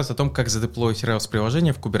 которая рассказывает о том, как задеплоить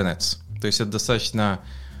Rails-приложение в Kubernetes. То есть это достаточно,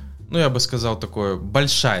 ну я бы сказал, такая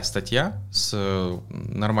большая статья с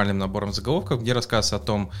нормальным набором заголовков, где рассказывается о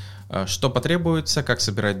том, что потребуется, как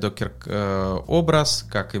собирать докер-образ,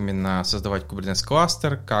 как именно создавать Kubernetes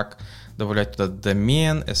кластер, как добавлять туда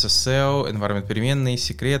домен, SSL, environment переменные,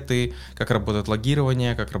 секреты, как работает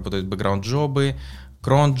логирование, как работают бэкграунд-джобы,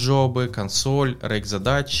 крон-джобы, консоль,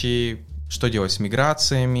 рейк-задачи, что делать с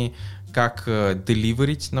миграциями, как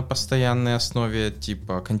деливерить на постоянной основе,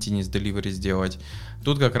 типа continuous delivery сделать.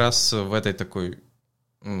 Тут как раз в этой такой,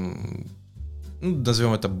 ну,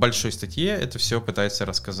 назовем это большой статье, это все пытается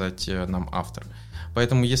рассказать нам автор.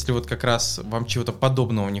 Поэтому если вот как раз вам чего-то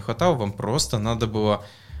подобного не хватало, вам просто надо было...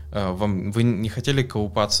 вы не хотели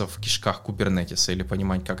колупаться в кишках Kubernetes или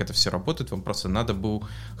понимать, как это все работает, вам просто надо был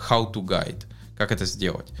how to guide, как это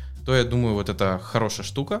сделать. То я думаю, вот это хорошая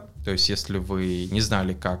штука. То есть, если вы не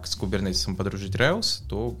знали, как с Kubernetes подружить Rails,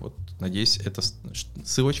 то вот, надеюсь, эта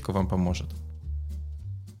ссылочка вам поможет.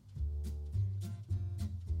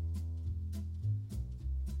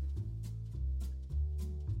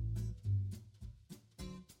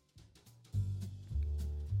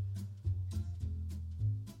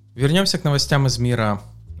 Вернемся к новостям из мира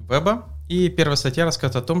веба. И первая статья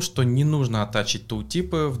рассказывает о том, что не нужно оттачить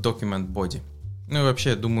тултипы в Document Body. Ну и вообще,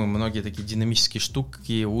 я думаю, многие такие динамические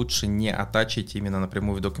штуки лучше не оттачить именно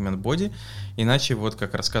напрямую в Document Body, иначе, вот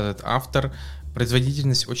как рассказывает автор,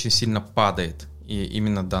 производительность очень сильно падает и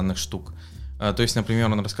именно данных штук. То есть,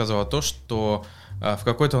 например, он рассказывал о том, что в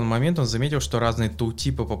какой-то момент он заметил, что разные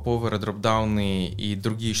тултипы, поповеры, дропдауны и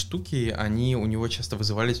другие штуки, они у него часто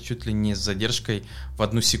вызывались чуть ли не с задержкой в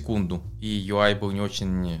 1 секунду, и UI был не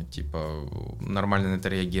очень, типа, нормально на это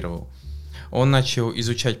реагировал. Он начал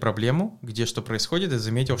изучать проблему, где что происходит, и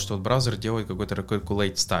заметил, что браузер делает какой-то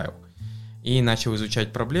recalculate style. И начал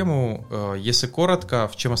изучать проблему. Если коротко,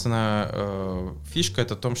 в чем основная фишка,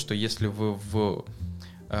 это в том, что если вы в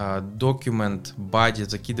document body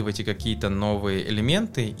закидываете какие-то новые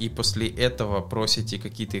элементы, и после этого просите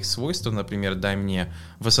какие-то их свойства, например, дай мне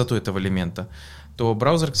высоту этого элемента, то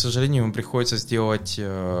браузер, к сожалению, ему приходится сделать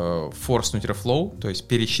форснуть рефлоу, то есть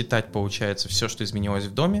пересчитать, получается, все, что изменилось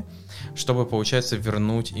в доме, чтобы, получается,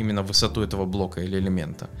 вернуть именно высоту этого блока или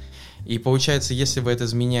элемента. И получается, если вы это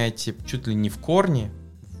изменяете чуть ли не в корне,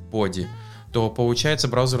 в боди, то, получается,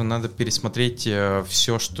 браузеру надо пересмотреть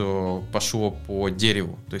все, что пошло по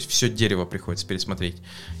дереву. То есть все дерево приходится пересмотреть.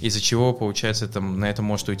 Из-за чего, получается, на это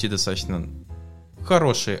может уйти достаточно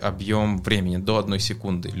хороший объем времени, до 1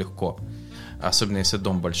 секунды легко. Особенно если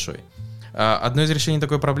дом большой. Одно из решений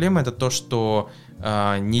такой проблемы — это то, что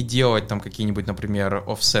не делать там какие-нибудь, например,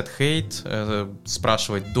 offset height,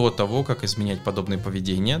 спрашивать до того, как изменять подобное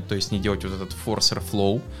поведение, то есть не делать вот этот force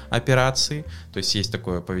reflow операции, то есть есть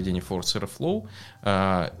такое поведение force reflow.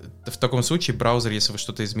 В таком случае браузер, если вы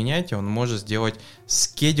что-то изменяете, он может сделать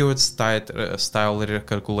scheduled style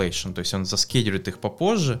recalculation, то есть он заскедулит их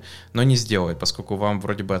попозже, но не сделает, поскольку вам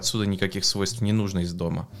вроде бы отсюда никаких свойств не нужно из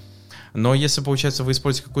дома. Но если, получается, вы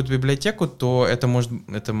используете какую-то библиотеку, то это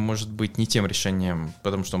может быть не тем решением,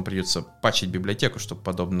 потому что вам придется патчить библиотеку, чтобы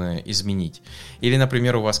подобное изменить. Или,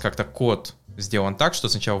 например, у вас как-то код сделан так, что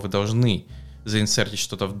сначала вы должны заинсертить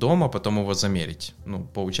что-то в дом, а потом его замерить.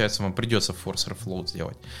 Получается, вам придется force reflow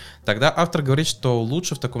сделать. Тогда автор говорит, что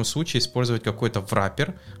лучше в таком случае использовать какой-то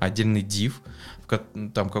wrapper, отдельный div,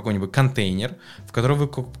 там какой-нибудь контейнер, в который вы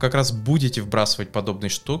как раз будете вбрасывать подобные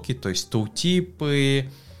штуки, то есть tooltip'ы,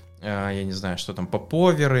 я не знаю, что там,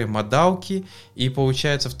 поповеры, модалки, и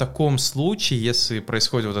получается в таком случае, если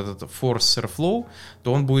происходит вот этот force reflow,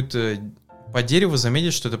 то он будет по дереву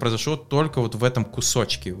заметить, что это произошло только вот в этом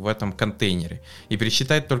кусочке, в этом контейнере, и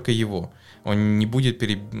пересчитает только его. Он не будет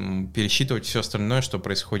пересчитывать все остальное, что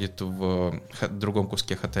происходит в другом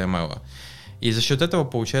куске HTML. И за счет этого,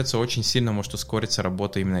 получается, очень сильно может ускориться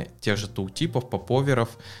работа именно тех же tooltip'ов, поповеров,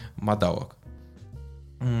 модалок.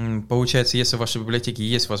 Получается, если в вашей библиотеке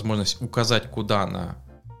есть возможность указать, куда она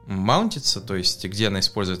маунтится, то есть где она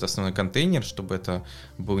использует основной контейнер, чтобы это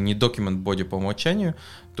был не document body по умолчанию,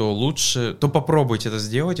 то попробуйте это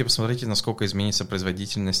сделать и посмотрите, насколько изменится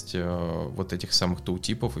производительность вот этих самых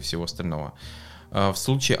tooltip'ов и всего остального. В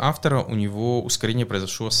случае автора у него ускорение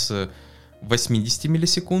произошло с 80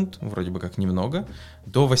 миллисекунд, вроде бы как немного,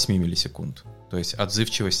 до 8 миллисекунд. То есть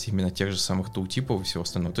отзывчивость именно тех же самых tooltip'ов и всего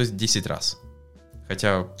остального. То есть 10 раз.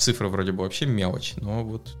 Хотя цифры вроде бы вообще мелочь, но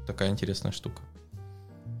вот такая интересная штука.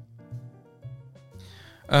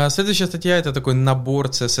 Следующая статья — это такой набор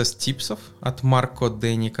CSS-типсов от Марко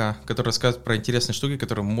Деника, который рассказывает про интересные штуки,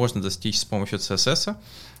 которые можно достичь с помощью CSS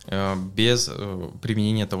без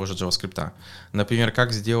применения того же JavaScript. Например,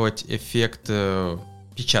 как сделать эффект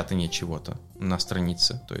печатания чего-то на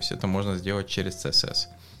странице. То есть это можно сделать через CSS.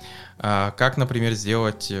 Как, например,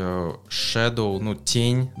 сделать shadow,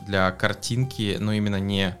 тень для картинки, но именно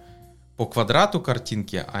не по квадрату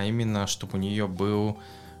картинки, а именно, чтобы у нее был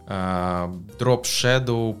drop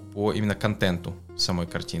shadow по именно контенту самой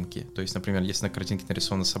картинки. То есть, например, если на картинке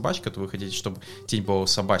нарисована собачка, то вы хотите, чтобы тень была у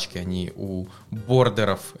собачки, а не у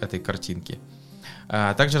бордеров этой картинки.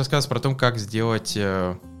 Также рассказывается про то, как сделать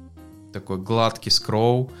такой гладкий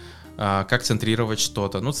скролл, как центрировать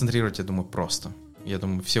что-то. Центрировать, я думаю, просто. Я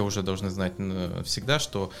думаю, все уже должны знать всегда,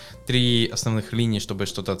 что 3 основных линии, чтобы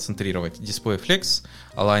что-то отцентрировать. Display Flex,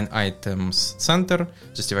 Align Items Center,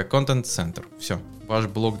 Justify Content Center. Все, ваш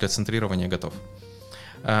блок для центрирования готов.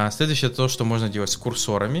 Следующее то, что можно делать с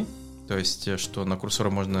курсорами. То есть, что на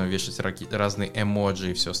курсоры можно вешать разные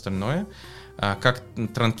эмоджи и все остальное. Как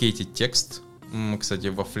транкейтить текст. Кстати,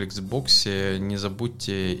 во Flexbox не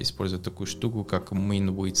забудьте использовать такую штуку, как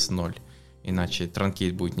main width 0. Иначе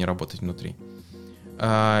транкейт будет не работать внутри.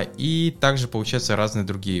 И также получаются разные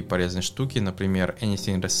другие полезные штуки, например,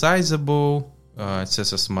 anything resizable,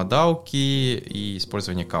 CSS-модалки и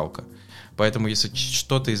использование калка. Поэтому, если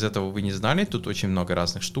что-то из этого вы не знали, тут очень много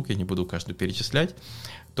разных штук, я не буду каждую перечислять,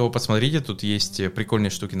 то посмотрите, тут есть прикольные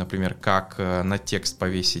штуки, например, как на текст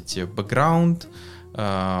повесить бэкграунд,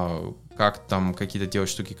 как там какие-то делать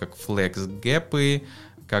штуки, как flex гэпы,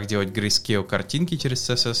 как делать grayscale картинки через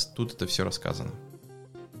CSS, тут это все рассказано.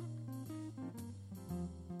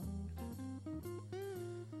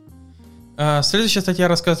 Следующая статья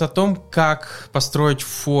рассказывает о том, как построить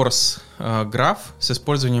force граф с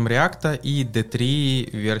использованием React и D3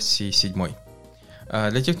 версии 7.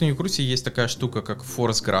 Для тех, кто не в курсе, есть такая штука, как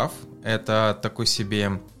force граф. Это такой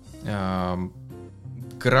себе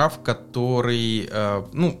граф, который,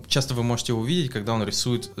 часто вы можете его увидеть, когда он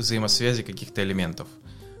рисует взаимосвязи каких-то элементов.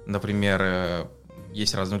 Например,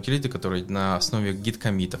 есть разные утилиты, которые на основе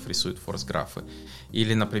git-коммитов рисуют force графы.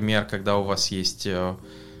 Или, например, когда у вас есть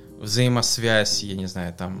взаимосвязь, я не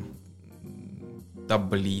знаю, там,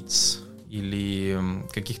 таблиц или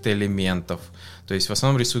каких-то элементов. То есть в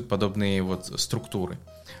основном рисуют подобные вот структуры.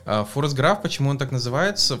 Forest Graph, почему он так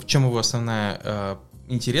называется, в чем его основная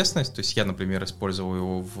интересность, то есть я, например, использовал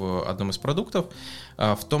его в одном из продуктов,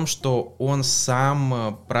 в том, что он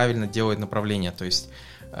сам правильно делает направление, то есть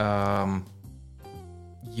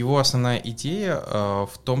его основная идея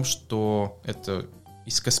в том, что это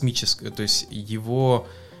из космического, то есть его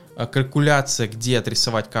калькуляция, где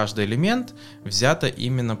отрисовать каждый элемент, взята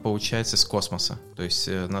именно, получается, из космоса. То есть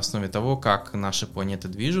на основе того, как наши планеты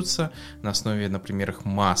движутся, на основе, например, их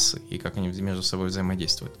массы и как они между собой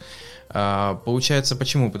взаимодействуют. Получается,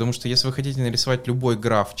 почему? Потому что если вы хотите нарисовать любой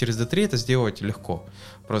граф через D3, это сделать легко.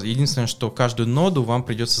 Просто единственное, что каждую ноду вам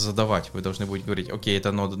придется задавать. Вы должны будете говорить, окей,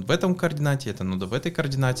 это нода в этом координате, это нода в этой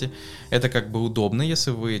координате. Это как бы удобно,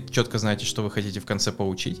 если вы четко знаете, что вы хотите в конце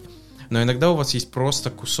получить. Но иногда у вас есть просто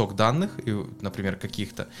кусок данных, например,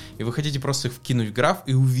 каких-то, и вы хотите просто их вкинуть в граф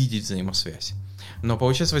и увидеть взаимосвязь. Но,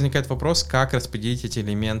 получается, возникает вопрос, как распределить эти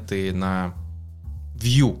элементы на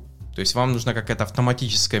view. То есть вам нужна какая-то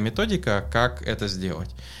автоматическая методика, как это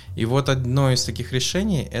сделать. И вот одно из таких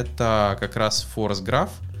решений — это как раз Forest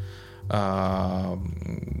Graph,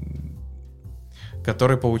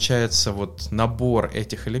 который, получается, вот набор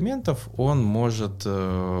этих элементов он может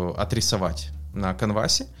отрисовать на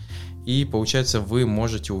канвасе. И, получается, вы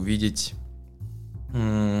можете увидеть,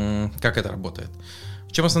 как это работает.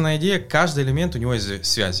 В чем основная идея? Каждый элемент, у него есть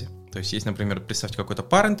связи. То есть, есть, например, представьте какой-то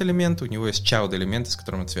parent элемент, у него есть child элемент, с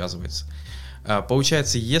которым он связывается.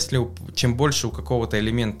 Получается, чем больше у какого-то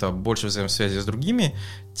элемента больше взаимосвязи с другими,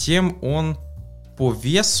 тем он по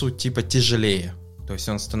весу типа тяжелее. То есть,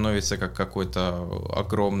 он становится как какой-то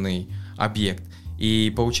огромный объект.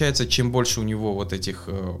 И получается, чем больше у него вот этих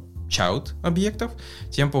child объектов,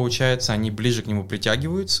 тем, получается, они ближе к нему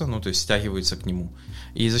притягиваются, ну, то есть стягиваются к нему.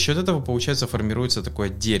 И за счет этого, получается, формируется такое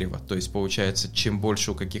дерево. То есть, получается, чем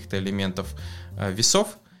больше у каких-то элементов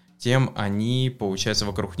весов, тем они, получается,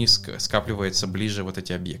 вокруг них скапливаются ближе вот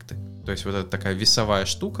эти объекты. То есть, вот это такая весовая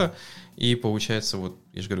штука, и получается, вот,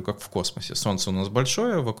 я же говорю, как в космосе. Солнце у нас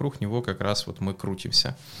большое, вокруг него как раз вот мы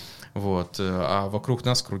крутимся. Вот, а вокруг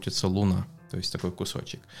нас крутится Луна. То есть такой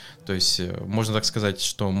кусочек. То есть можно так сказать,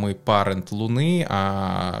 что мы parent Луны,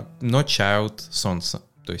 но child Солнца.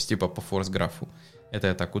 То есть типа по Forest Graph. Это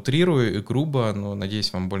я так утрирую и грубо, но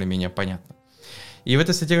надеюсь, вам более-менее понятно. И в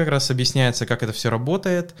этой статье как раз объясняется, как это все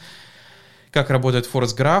работает, как работает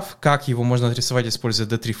Forest Graph, как его можно отрисовать, используя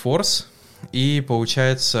D3 Force. И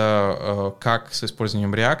получается, как с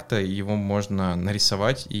использованием React его можно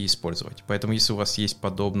нарисовать и использовать. Поэтому если у вас есть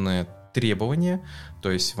подобные требования, то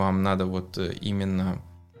есть вам надо вот именно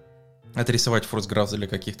отрисовать Forest Graph для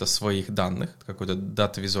каких-то своих данных, какой-то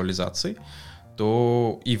даты визуализации,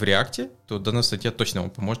 то и в React, то данная статья точно вам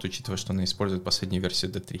поможет, учитывая, что она использует последнюю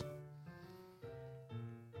версию D3.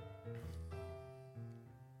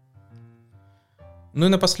 Ну и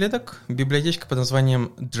напоследок, библиотечка под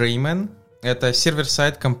названием Drayman. Это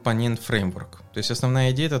сервер-сайд компонент фреймворк. То есть основная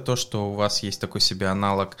идея — это то, что у вас есть такой себе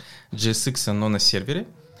аналог JSX, но на сервере,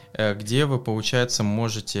 где вы, получается,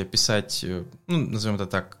 можете писать, ну, назовем это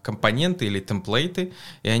так, компоненты или темплейты,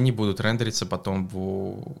 и они будут рендериться потом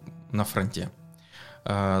на фронте.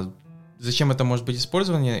 Зачем это может быть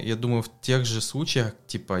использовано? Я думаю, в тех же случаях,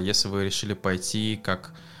 типа, если вы решили пойти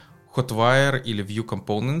как Hotwire или Vue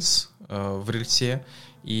Components в рельсе,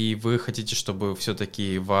 и вы хотите, чтобы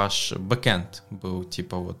все-таки ваш бэкэнд был,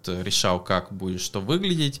 типа, вот, решал, как будет что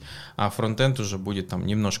выглядеть, а фронтенд уже будет там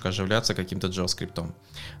немножко оживляться каким-то JavaScript.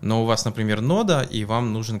 Но у вас, например, нода, и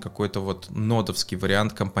вам нужен какой-то вот нодовский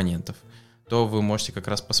вариант компонентов, то вы можете как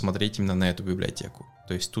раз посмотреть именно на эту библиотеку.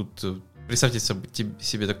 То есть тут представьте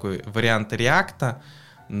себе такой вариант React,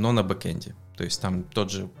 но на бэкэнде. То есть там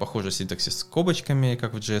тот же похожий синтаксис с скобочками,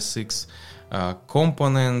 как в JSX,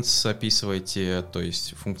 components описываете, то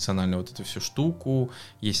есть функционально вот эту всю штуку,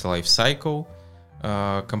 есть lifecycle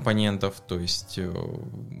компонентов, то есть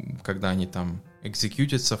когда они там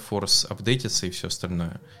экзекьютятся, force апдейтятся и все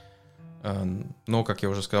остальное. Но, как я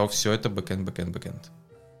уже сказал, все это бэкэнд.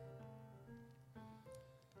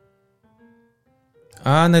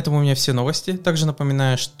 А на этом у меня все новости. Также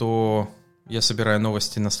напоминаю, что я собираю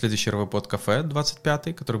новости на следующий РВПод кафе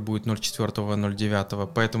 25, который будет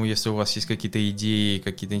 04.09. Поэтому, если у вас есть какие-то идеи,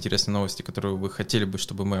 какие-то интересные новости, которые вы хотели бы,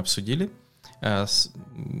 чтобы мы обсудили с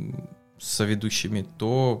соведущими,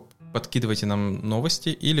 то подкидывайте нам новости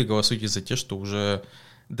или голосуйте за те, что уже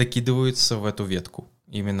докидываются в эту ветку.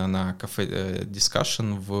 Именно на кафе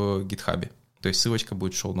Discussion в GitHub. То есть ссылочка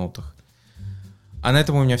будет в шоу-ноутах. А на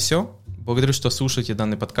этом у меня все. Благодарю, что слушаете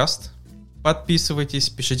данный подкаст. Подписывайтесь,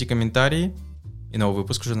 пишите комментарии. И новый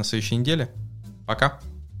выпуск уже на следующей неделе. Пока!